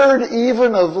despaired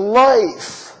even of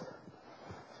life.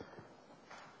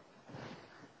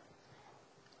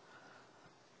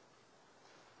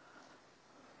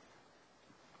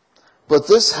 But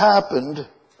this happened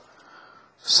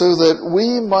so that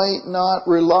we might not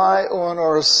rely on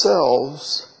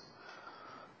ourselves,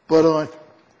 but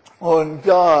on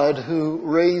God who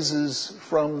raises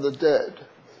from the dead.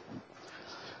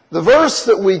 The verse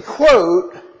that we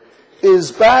quote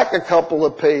is back a couple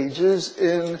of pages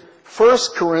in 1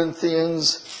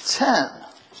 Corinthians 10.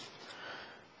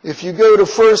 If you go to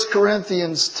 1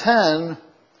 Corinthians 10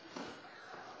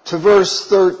 to verse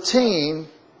 13,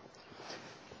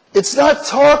 it's not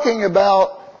talking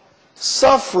about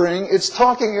suffering, it's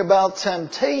talking about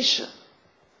temptation.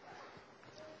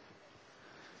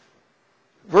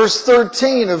 Verse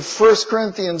 13 of 1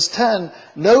 Corinthians 10,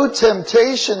 no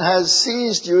temptation has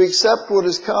seized you except what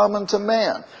is common to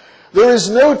man. There is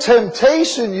no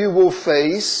temptation you will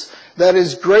face that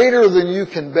is greater than you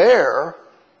can bear.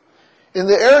 In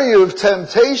the area of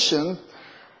temptation,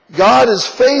 God is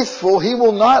faithful. He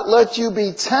will not let you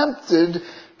be tempted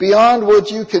beyond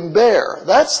what you can bear.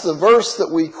 That's the verse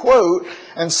that we quote,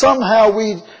 and somehow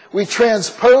we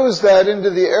transpose that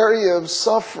into the area of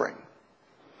suffering.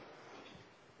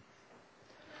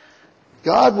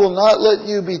 God will not let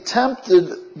you be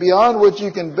tempted beyond what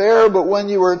you can bear, but when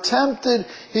you are tempted,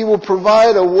 He will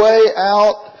provide a way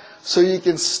out so you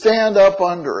can stand up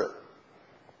under it.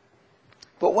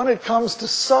 But when it comes to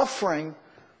suffering,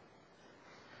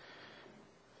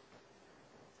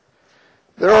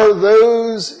 there are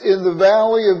those in the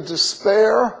valley of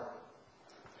despair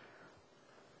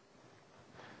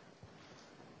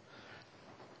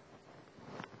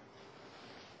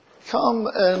come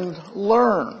and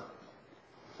learn.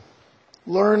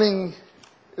 Learning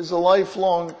is a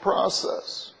lifelong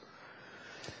process.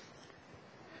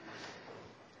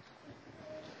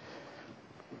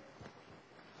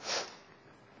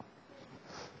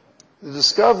 The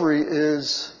discovery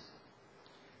is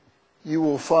you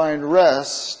will find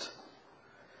rest,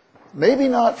 maybe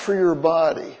not for your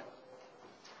body,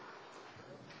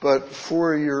 but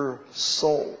for your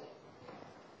soul.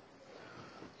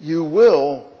 You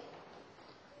will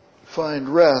find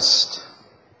rest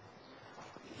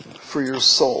for your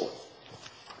soul.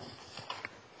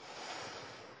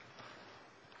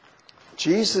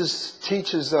 Jesus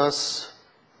teaches us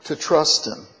to trust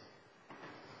Him.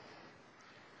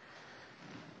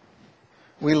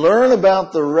 We learn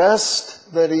about the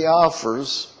rest that He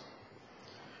offers,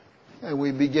 and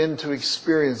we begin to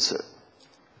experience it.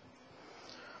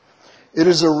 It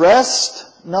is a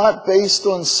rest not based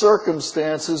on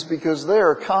circumstances, because they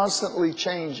are constantly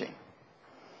changing.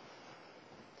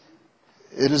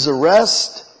 It is a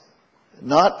rest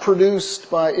not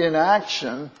produced by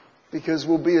inaction, because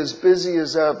we'll be as busy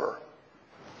as ever.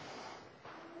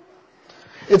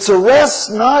 It's a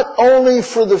rest not only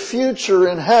for the future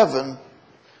in heaven,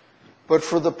 but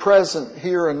for the present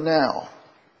here and now.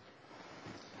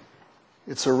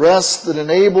 It's a rest that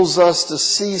enables us to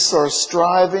cease our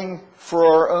striving for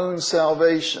our own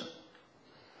salvation.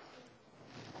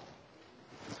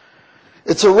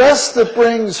 It's a rest that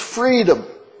brings freedom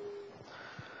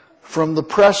from the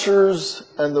pressures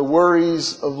and the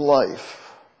worries of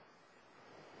life.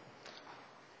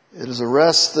 It is a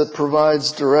rest that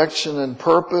provides direction and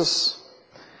purpose.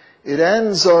 It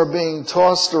ends our being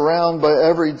tossed around by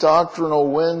every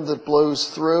doctrinal wind that blows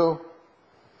through.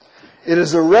 It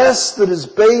is a rest that is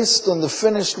based on the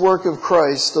finished work of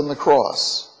Christ on the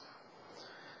cross.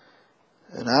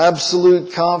 An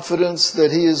absolute confidence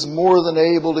that He is more than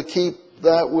able to keep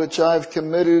that which I've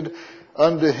committed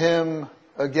unto Him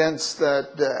against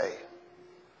that day.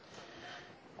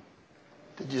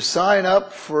 Did you sign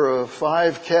up for a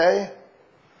 5K?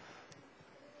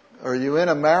 Are you in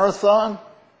a marathon?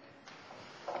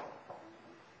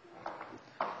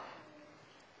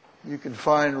 You can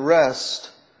find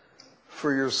rest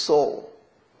for your soul.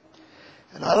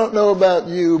 And I don't know about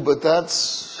you, but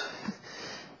that's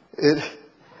it.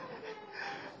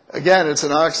 Again, it's an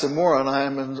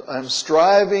oxymoron. I'm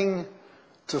striving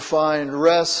to find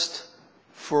rest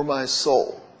for my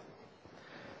soul.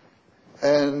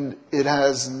 And it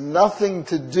has nothing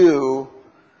to do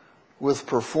with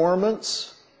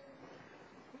performance,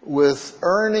 with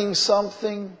earning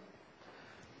something,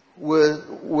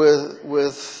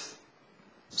 with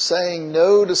saying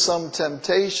no to some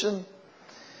temptation.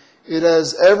 It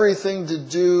has everything to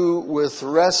do with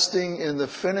resting in the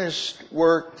finished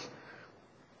work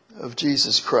of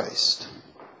Jesus Christ.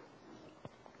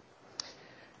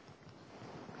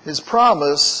 His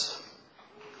promise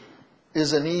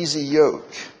is an easy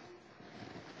yoke.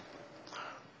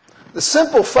 The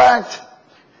simple fact,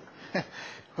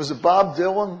 was it Bob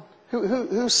Dylan?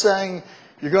 Who sang,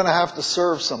 "You're going to have to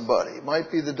serve somebody"? It might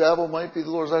be the devil, might be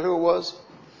the Lord. Is that who it was?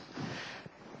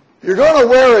 You're going to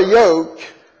wear a yoke.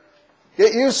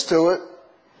 Get used to it.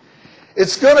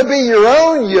 It's going to be your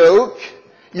own yoke,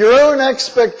 your own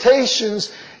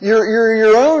expectations,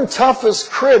 your own toughest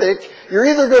critic. You're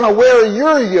either going to wear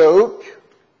your yoke,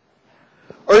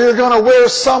 or you're going to wear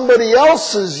somebody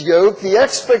else's yoke, the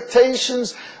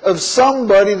expectations of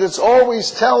somebody that's always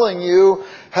telling you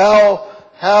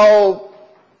how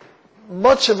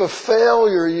much of a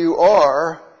failure you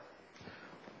are,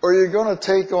 or you're going to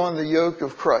take on the yoke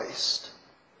of Christ.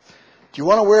 Do you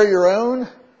want to wear your own?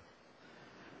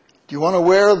 Do you want to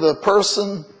wear the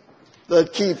person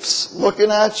that keeps looking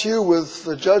at you with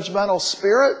the judgmental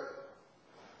spirit?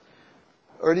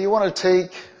 Or do you want to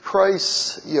take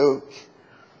Christ's yoke?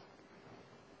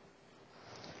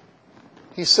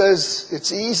 He says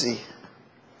it's easy.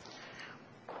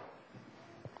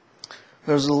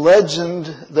 There's a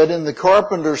legend that in the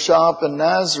carpenter shop in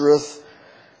Nazareth,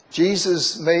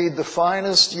 Jesus made the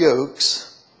finest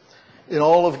yokes in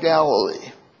all of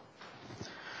Galilee.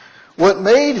 What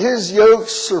made his yoke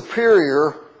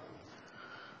superior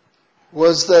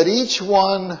was that each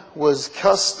one was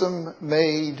custom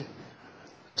made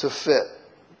to fit.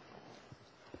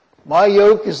 My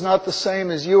yoke is not the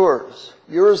same as yours.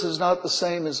 Yours is not the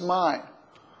same as mine.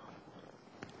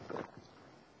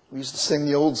 We used to sing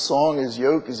the old song, his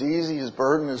yoke is easy, his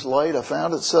burden is light. I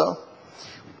found it so.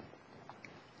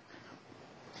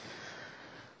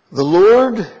 The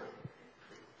Lord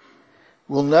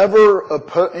will never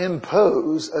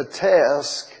impose a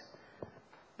task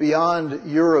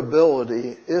beyond your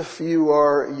ability if you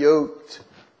are yoked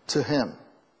to him.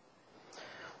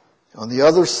 On the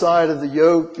other side of the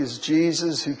yoke is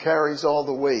Jesus, who carries all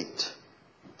the weight.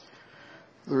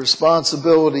 The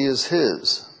responsibility is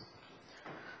his.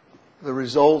 The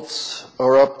results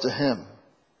are up to him,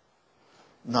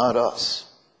 not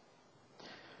us.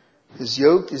 His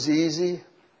yoke is easy.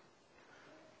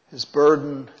 His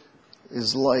burden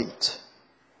is light.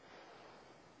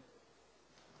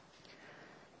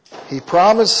 He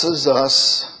promises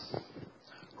us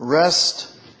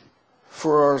rest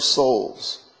for our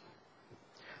souls.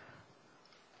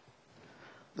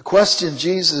 The question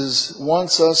Jesus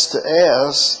wants us to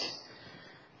ask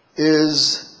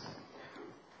is,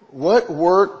 what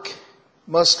work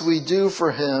must we do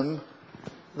for him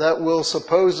that will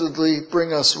supposedly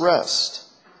bring us rest?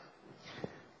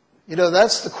 You know,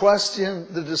 that's the question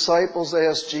the disciples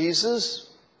asked Jesus.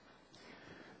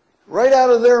 Right out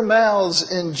of their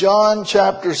mouths in John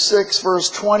chapter 6, verse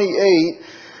 28,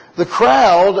 the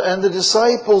crowd and the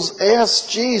disciples asked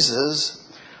Jesus,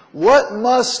 what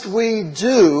must we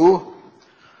do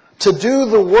to do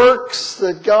the works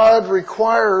that God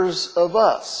requires of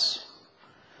us?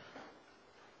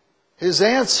 His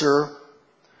answer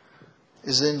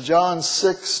is in John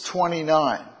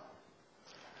 6:29.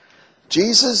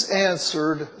 Jesus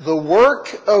answered, the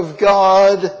work of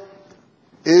God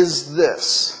is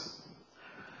this: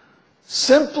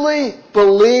 simply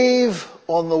believe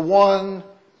on the one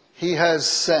he has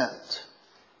sent.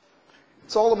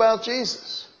 It's all about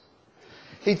Jesus.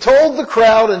 He told the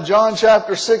crowd in John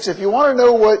chapter 6, if you want to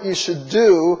know what you should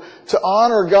do to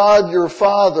honor God your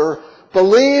Father,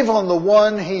 believe on the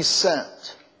one he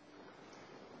sent.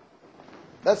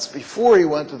 That's before he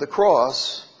went to the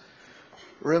cross,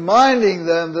 reminding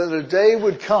them that a day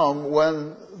would come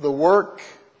when the work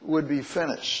would be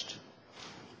finished.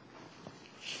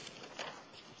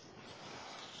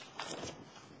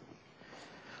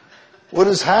 What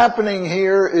is happening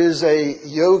here is a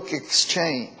yoke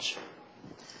exchange.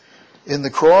 In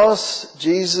the cross,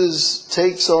 Jesus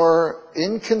takes our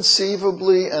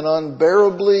inconceivably and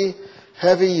unbearably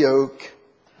heavy yoke,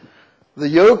 the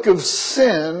yoke of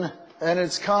sin and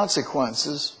its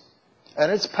consequences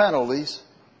and its penalties,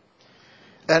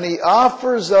 and he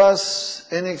offers us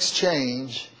in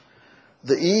exchange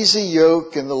the easy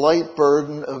yoke and the light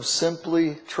burden of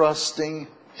simply trusting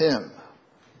him.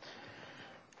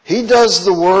 He does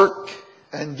the work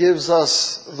and gives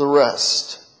us the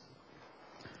rest.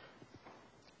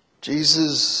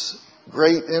 Jesus'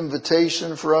 great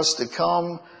invitation for us to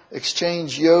come,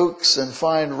 exchange yokes, and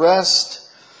find rest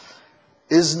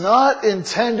is not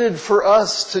intended for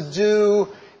us to do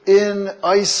in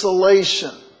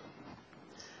isolation.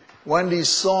 Wendy's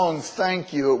song,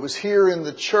 Thank You, it was here in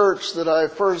the church that I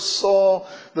first saw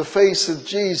the face of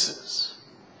Jesus.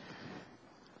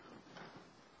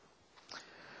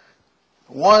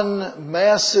 One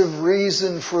massive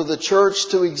reason for the church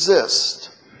to exist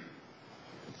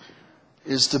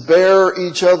is to bear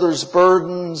each other's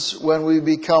burdens when we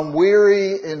become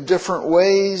weary in different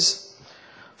ways,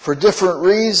 for different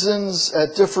reasons,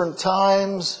 at different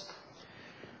times,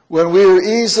 when we are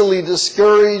easily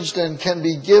discouraged and can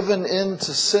be given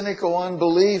into cynical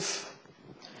unbelief.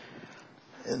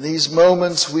 In these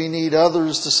moments, we need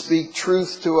others to speak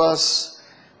truth to us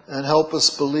and help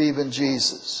us believe in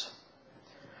Jesus.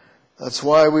 That's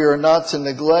why we are not to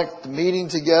neglect meeting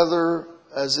together,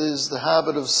 as is the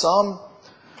habit of some,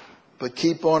 but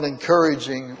keep on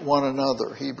encouraging one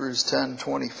another. Hebrews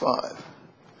 10:25.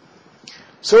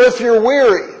 So if you're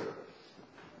weary,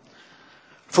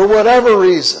 for whatever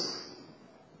reason,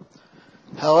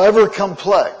 however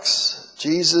complex,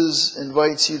 Jesus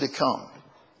invites you to come.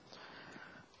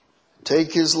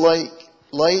 Take his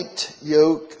light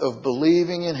yoke of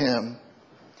believing in him.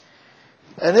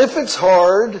 And if it's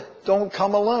hard, don't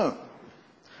come alone.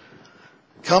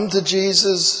 Come to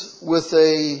Jesus with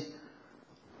a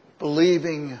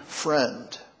believing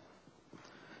friend.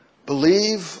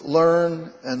 Believe,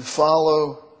 learn, and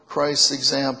follow Christ's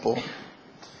example,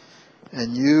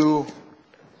 and you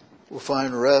will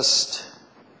find rest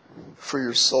for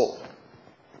your soul.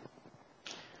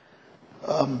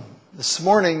 This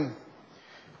morning,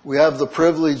 we have the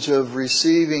privilege of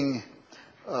receiving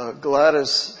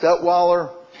Gladys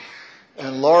Detweiler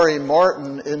and Laurie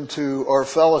Martin into our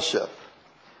fellowship.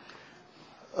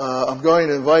 I'm going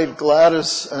to invite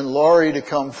Gladys and Laurie to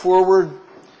come forward,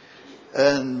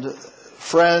 and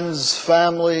friends,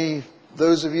 family,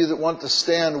 those of you that want to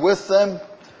stand with them,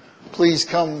 please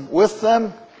come with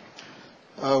them.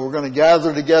 We're going to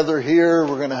gather together here.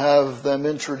 We're going to have them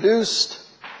introduced.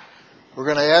 We're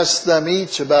going to ask them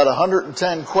each about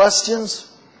 110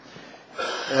 questions,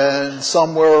 and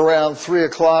somewhere around 3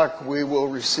 o'clock we will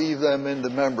receive them into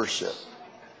membership.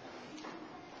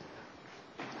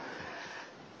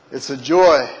 It's a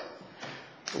joy.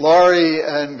 Laurie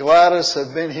and Gladys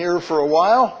have been here for a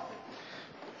while.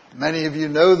 Many of you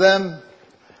know them.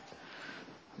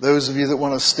 Those of you that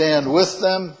want to stand with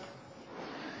them,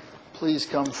 please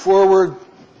come forward.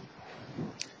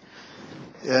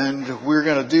 And we're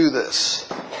going to do this.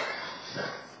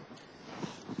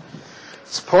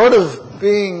 It's part of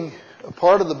being a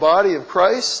part of the body of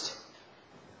Christ,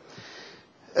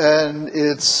 and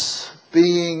it's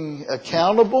being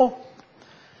accountable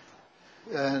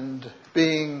and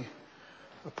being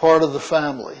a part of the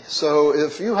family. So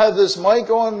if you have this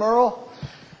mic on, Merle,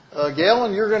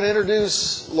 Galen, you're going to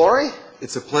introduce Laurie.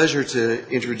 It's a pleasure to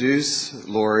introduce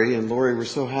Laurie. And Laurie, we're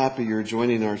so happy you're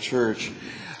joining our church.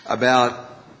 About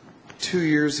 2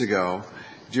 years ago,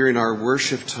 during our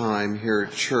worship time here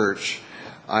at church,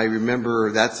 I remember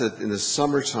in the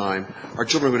summertime, our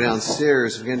children would go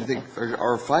downstairs and began to think,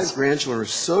 our 5 grandchildren were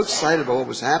so excited about what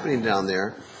was happening down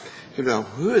there. You know,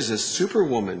 who is this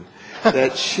superwoman?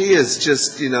 That she is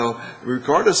just,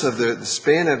 regardless of the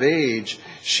span of age,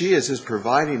 she is just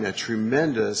providing a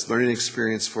tremendous learning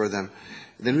experience for them.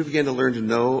 Then we began to learn to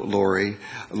know Laurie.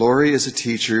 Laurie is a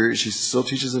teacher. She still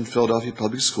teaches in Philadelphia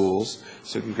Public Schools.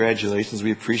 So congratulations.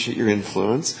 We appreciate your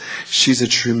influence. She's a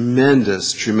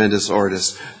tremendous, tremendous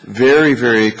artist. Very,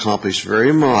 very accomplished,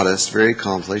 very modest, very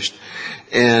accomplished.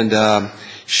 And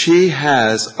she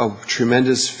has a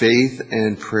tremendous faith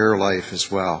and prayer life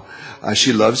as well.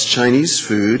 She loves Chinese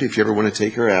food, if you ever want to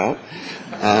take her out.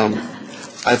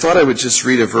 I thought I would just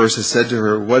read a verse. I said to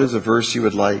her, what is a verse you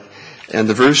would like? And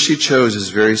the verse she chose is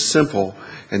very simple,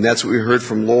 and that's what we heard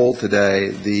from Lowell today,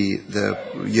 the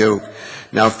yoke.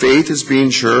 Now faith is being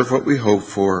sure of what we hope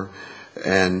for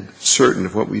and certain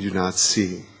of what we do not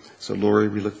see. So Laurie,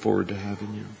 we look forward to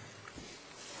having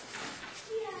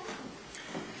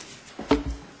you.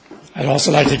 I'd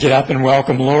also like to get up and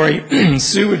welcome Laurie.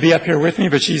 Sue would be up here with me,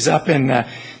 but she's up in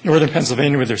northern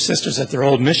Pennsylvania with her sisters at their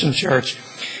old mission church.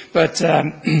 But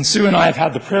Sue and I have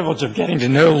had the privilege of getting to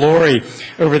know Laurie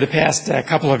over the past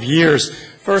couple of years.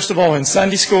 First of all, in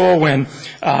Sunday school, when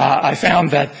I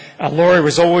found that Laurie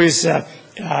was always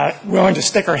willing to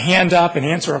stick her hand up and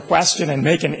answer a question and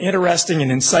make an interesting and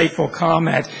insightful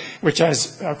comment, which,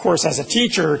 of course, as a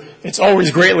teacher, it's always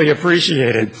greatly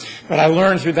appreciated. But I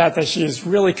learned through that she is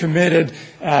really committed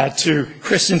to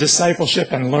Christian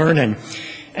discipleship and learning.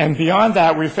 And beyond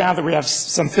that, we found that we have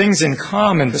some things in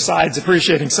common besides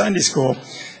appreciating Sunday school.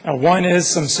 One is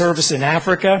some service in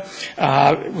Africa.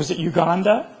 Was it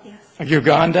Uganda? Yes.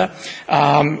 Uganda,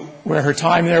 where her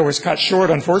time there was cut short,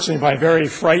 unfortunately, by very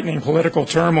frightening political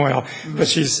turmoil. But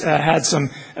she's had some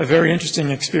very interesting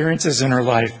experiences in her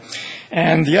life.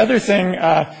 And the other thing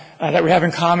that we have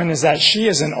in common is that she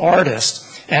is an artist.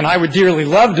 And I would dearly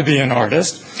love to be an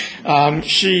artist.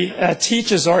 She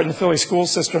teaches art in the Philly school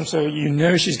system, so you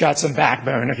know she's got some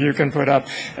backbone if you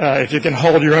can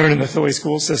hold your own in the Philly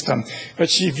school system. But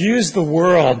she views the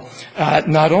world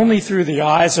not only through the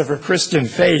eyes of her Christian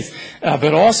faith,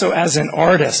 but also as an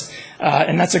artist.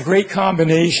 And that's a great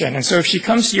combination. And so if she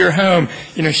comes to your home,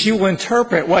 she will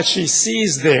interpret what she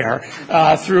sees there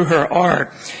through her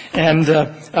art. And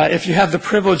if you have the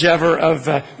privilege ever of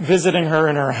visiting her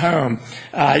in her home,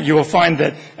 you will find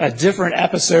that different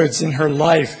episodes in her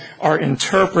life are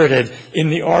interpreted in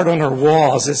the art on her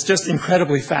walls. It's just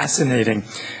incredibly fascinating.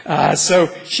 So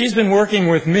she's been working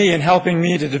with me and helping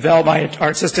me to develop my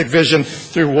artistic vision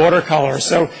through watercolor.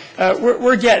 So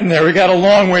we're getting there. We've got a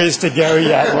long ways to go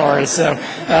yet, Laurie. So,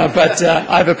 but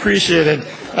I've appreciated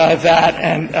that,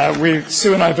 and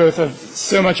Sue and I both have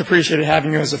so much appreciated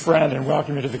having you as a friend and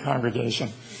welcome you to the congregation.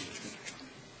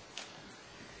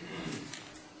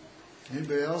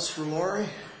 Anybody else for Laurie?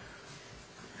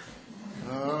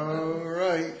 All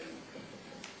right.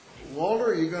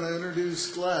 Walter, you're going to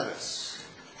introduce Gladys.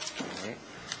 All right.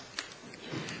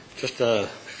 Just a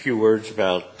few words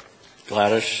about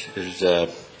Gladys.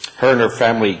 Her and her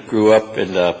family grew up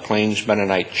in the Plains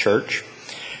Mennonite Church,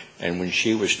 and when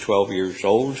she was 12 years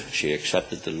old, she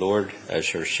accepted the Lord as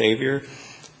her Savior,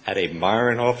 at a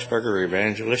Myron Augsburger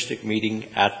evangelistic meeting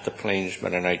at the Plains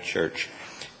Mennonite Church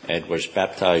and was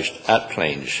baptized at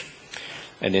Plains.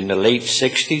 And in the late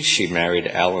 60s, she married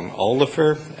Alan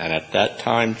Oliver, and at that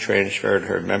time transferred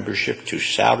her membership to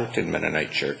Souderton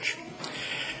Mennonite Church.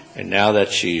 And now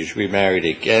that she's remarried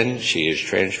again, she is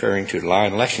transferring to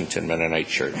Lyon Lexington Mennonite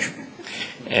Church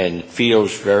and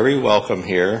feels very welcome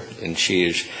here, and she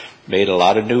has made a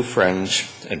lot of new friends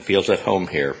and feels at home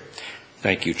here.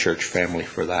 Thank you, church family,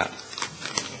 for that.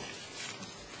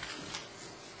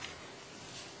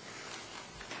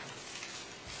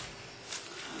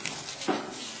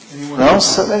 Anyone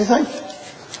else have anything?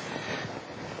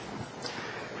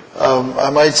 I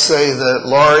might say that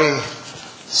Laurie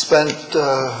spent,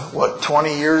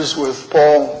 20 years with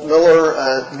Paul Miller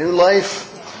at New Life,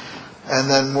 and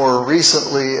then more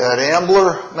recently at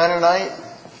Ambler Mennonite.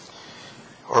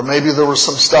 Or maybe there were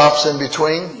some stops in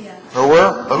between? Yeah. There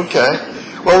were? Okay.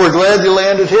 Well, we're glad you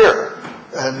landed here.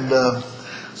 And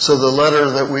so the letter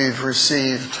that we've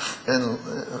received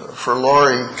for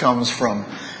Laurie comes from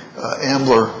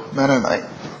Ambler Mennonite.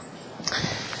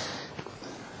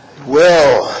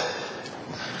 Well,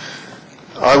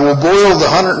 I will boil the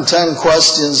 110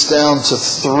 questions down to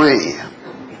 3.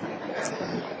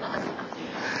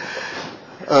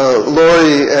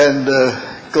 Laurie and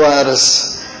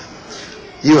Gladys,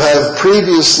 you have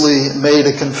previously made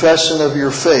a confession of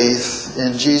your faith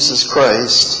in Jesus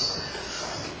Christ.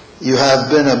 You have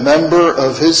been a member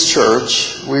of His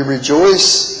church. We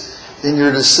rejoice in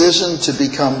your decision to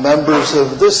become members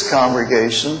of this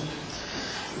congregation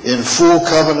in full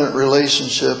covenant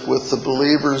relationship with the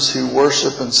believers who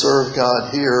worship and serve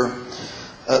God here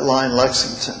at Lyon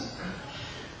Lexington.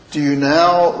 Do you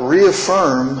now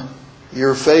reaffirm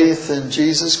your faith in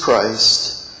Jesus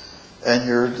Christ and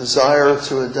your desire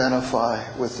to identify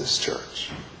with this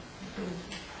church?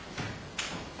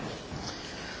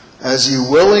 As you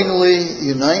willingly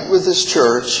unite with this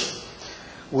church,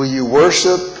 will you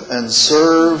worship and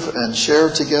serve and share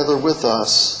together with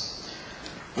us?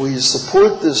 Will you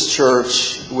support this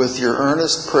church with your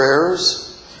earnest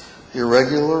prayers, your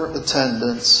regular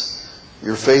attendance,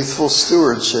 your faithful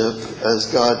stewardship as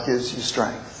God gives you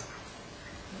strength?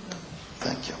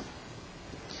 Thank you.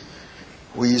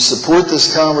 Will you support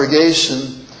this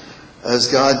congregation as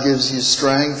God gives you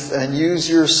strength and use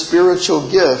your spiritual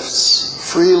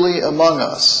gifts freely among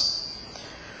us?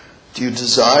 Do you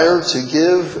desire to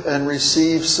give and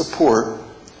receive support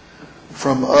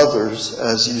from others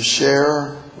as you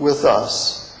share with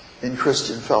us in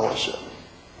Christian fellowship?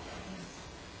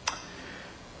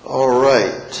 All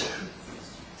right.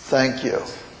 Thank you.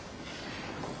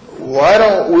 Why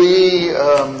don't we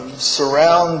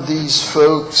surround these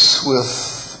folks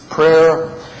with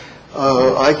prayer?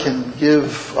 I can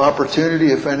give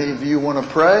opportunity if any of you want to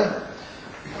pray.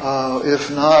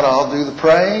 If not, I'll do the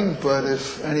praying. But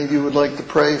if any of you would like to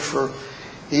pray for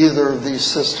either of these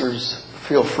sisters,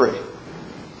 feel free.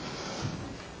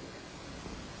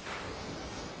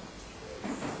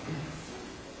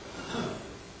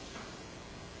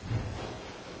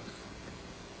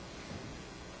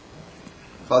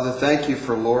 Father, thank you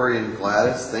for Laurie and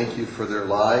Gladys. Thank you for their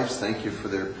lives. Thank you for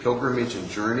their pilgrimage and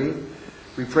journey.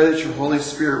 We pray that your Holy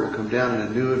Spirit will come down in a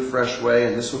new and fresh way,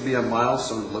 and this will be a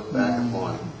milestone to look back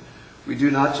upon. We do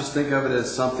not just think of it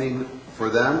as something for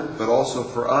them, but also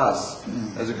for us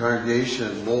as a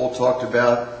congregation. Lowell talked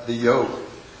about the yoke,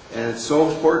 and it's so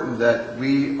important that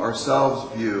we ourselves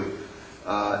view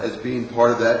as being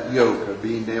part of that yoke, of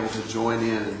being able to join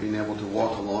in and being able to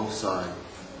walk alongside.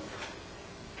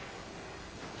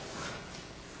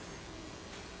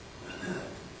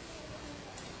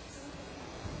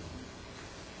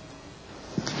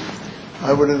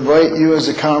 I would invite you as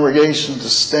a congregation to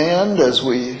stand as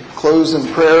we close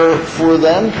in prayer for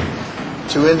them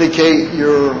to indicate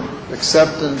your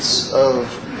acceptance of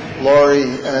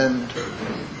Laurie and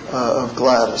of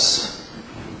Gladys.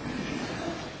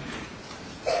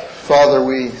 Father,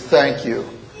 we thank you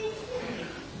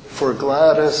for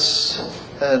Gladys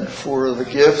and for the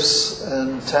gifts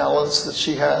and talents that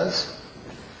she has.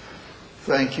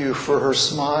 Thank you for her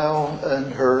smile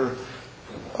and her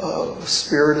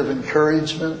spirit of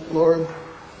encouragement, Lord.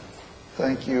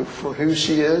 Thank you for who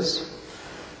she is.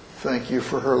 Thank you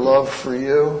for her love for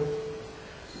you.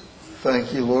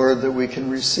 Thank you, Lord, that we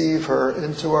can receive her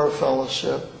into our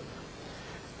fellowship.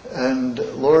 And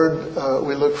Lord,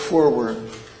 we look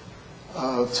forward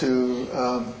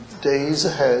to days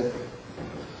ahead.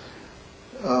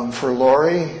 For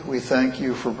Laurie, we thank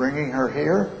you for bringing her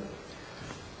here.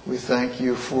 We thank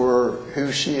you for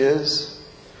who she is,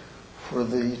 for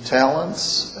the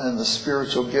talents and the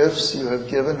spiritual gifts you have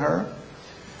given her.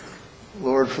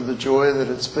 Lord, for the joy that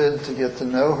it's been to get to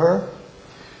know her.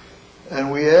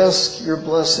 And we ask your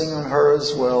blessing on her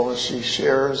as well as she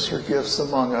shares her gifts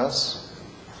among us.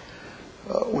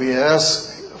 We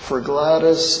ask for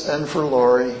Gladys and for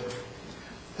Lori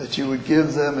that you would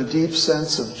give them a deep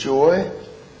sense of joy,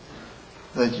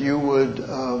 that you would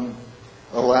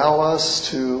allow us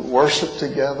to worship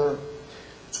together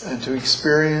and to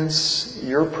experience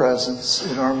your presence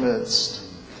in our midst.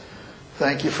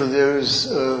 Thank you for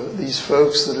these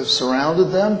folks that have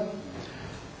surrounded them,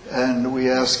 and we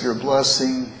ask your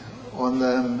blessing on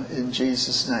them in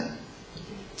Jesus' name.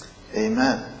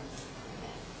 Amen.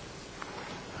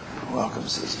 Welcome,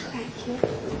 sister. Thank you.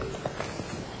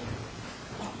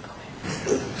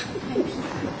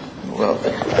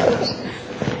 Welcome.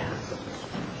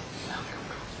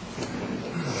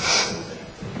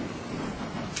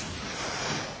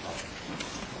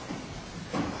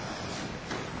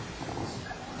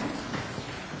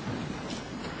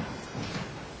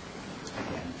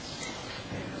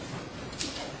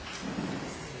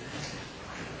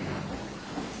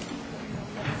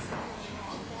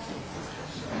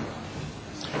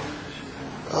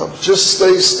 Just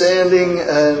stay standing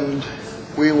and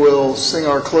we will sing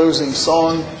our closing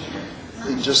song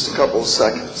in just a couple of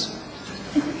seconds.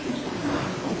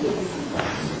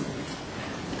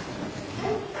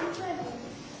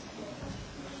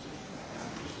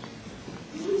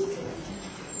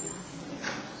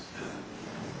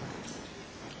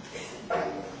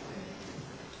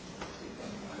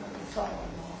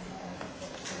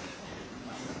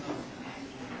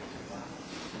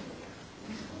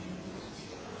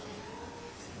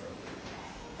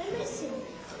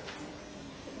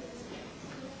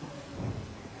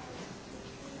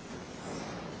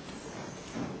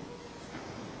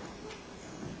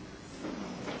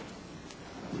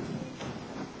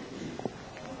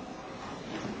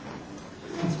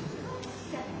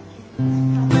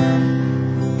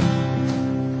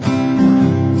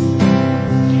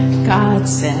 God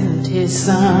sent his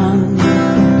son.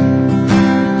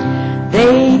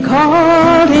 They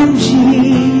called him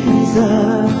Jesus.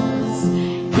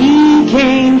 He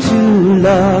came to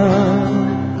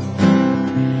love,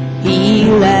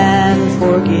 heal and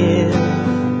forgive.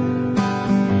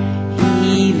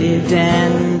 He lived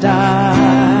and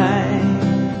died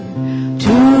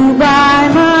to buy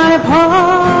my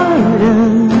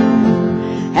pardon.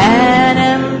 An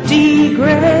empty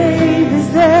grave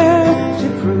is there to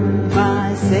prove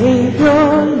my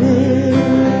Savior lives.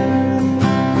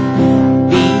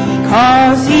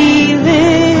 Because he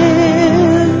lives,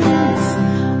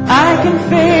 I can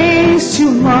face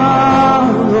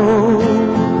tomorrow.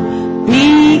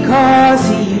 Because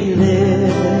he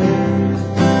lives,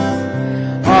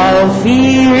 all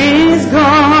fear is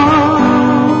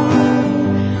gone.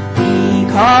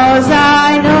 Because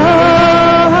I know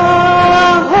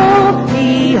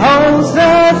he holds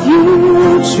the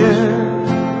future,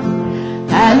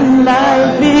 and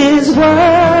life is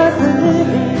worth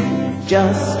living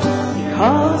just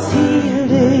because he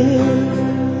lives.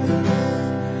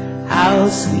 How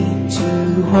sweet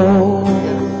to hold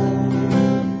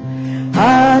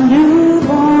a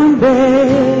newborn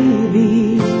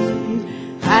baby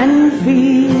and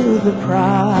feel the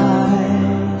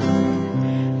pride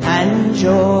and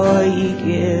joy he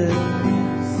gives.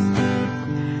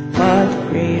 But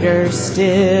greater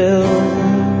still,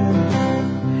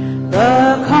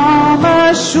 the calm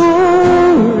assurance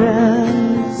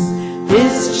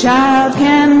this child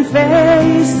can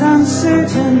face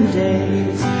uncertain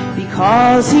days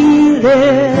because he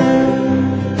lives.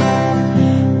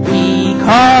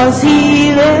 Because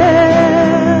he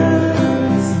lives,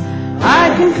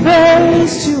 I can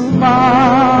face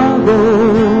tomorrow.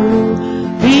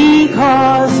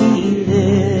 Because he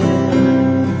lives,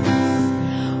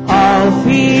 all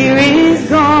fear is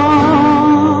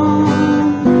gone.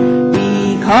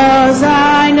 Because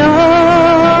I know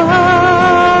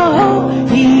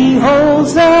he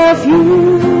holds the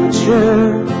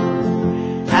future,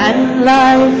 and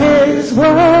life is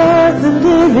worth the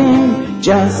living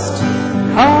just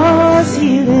because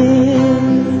he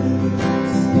lives.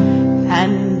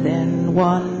 And then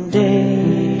one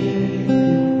day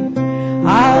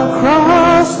I'll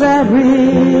cross that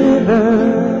river,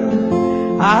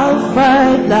 I'll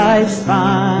fight life's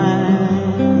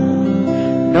fight,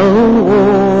 no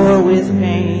war with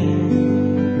pain.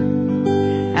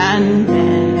 And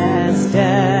then as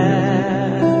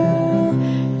death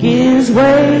gives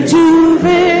way to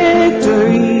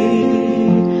victory,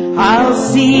 I'll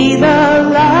see the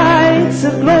lights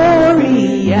of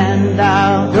glory, and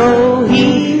I'll know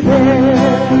he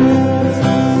lives.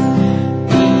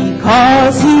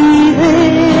 Because he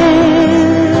lives,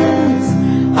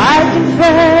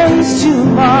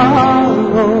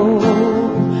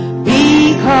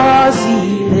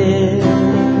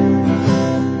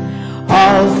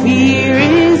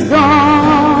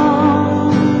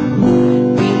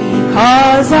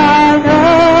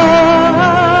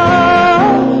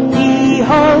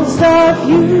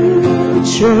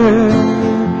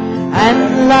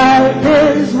 And life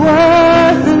is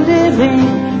worth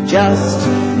living just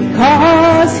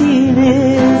because He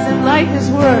lives. And life is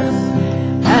worth.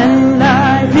 And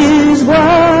life is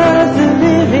worth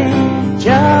living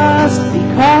just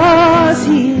because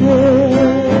He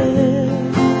lives.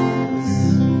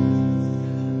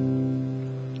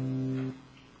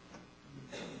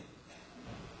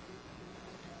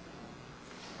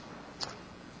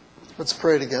 Let's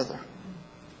pray together.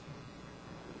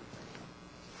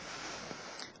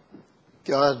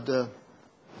 God,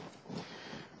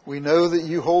 we know that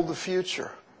you hold the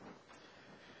future.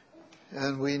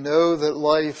 And we know that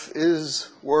life is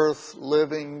worth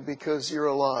living because you're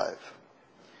alive.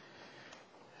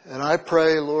 And I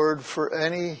pray, Lord, for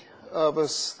any of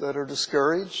us that are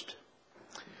discouraged,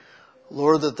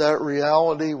 Lord, that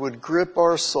reality would grip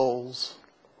our souls,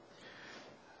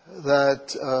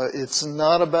 that it's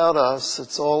not about us,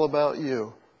 it's all about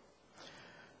you,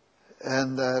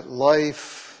 and that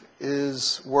life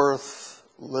is worth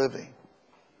living.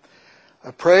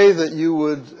 I pray that you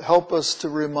would help us to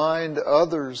remind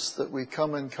others that we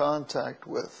come in contact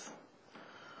with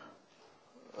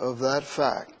of that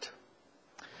fact,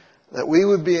 that we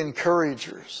would be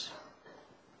encouragers,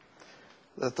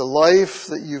 that the life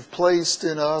that you've placed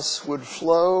in us would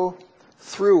flow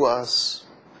through us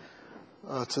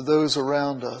to those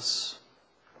around us,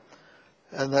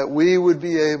 and that we would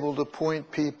be able to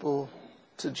point people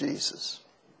to Jesus.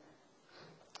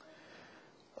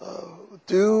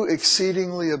 Do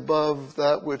exceedingly above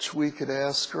that which we could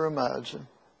ask or imagine,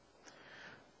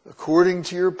 according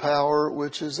to your power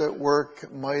which is at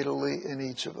work mightily in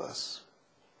each of us.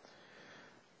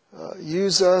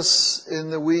 Use us in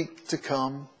the week to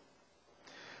come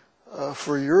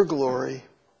for your glory,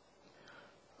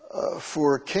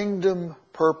 for kingdom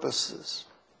purposes.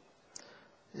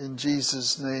 In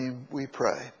Jesus' name we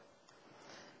pray.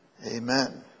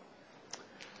 Amen.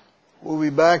 We'll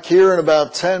be back here in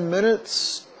about 10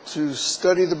 minutes to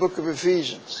study the book of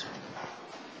Ephesians.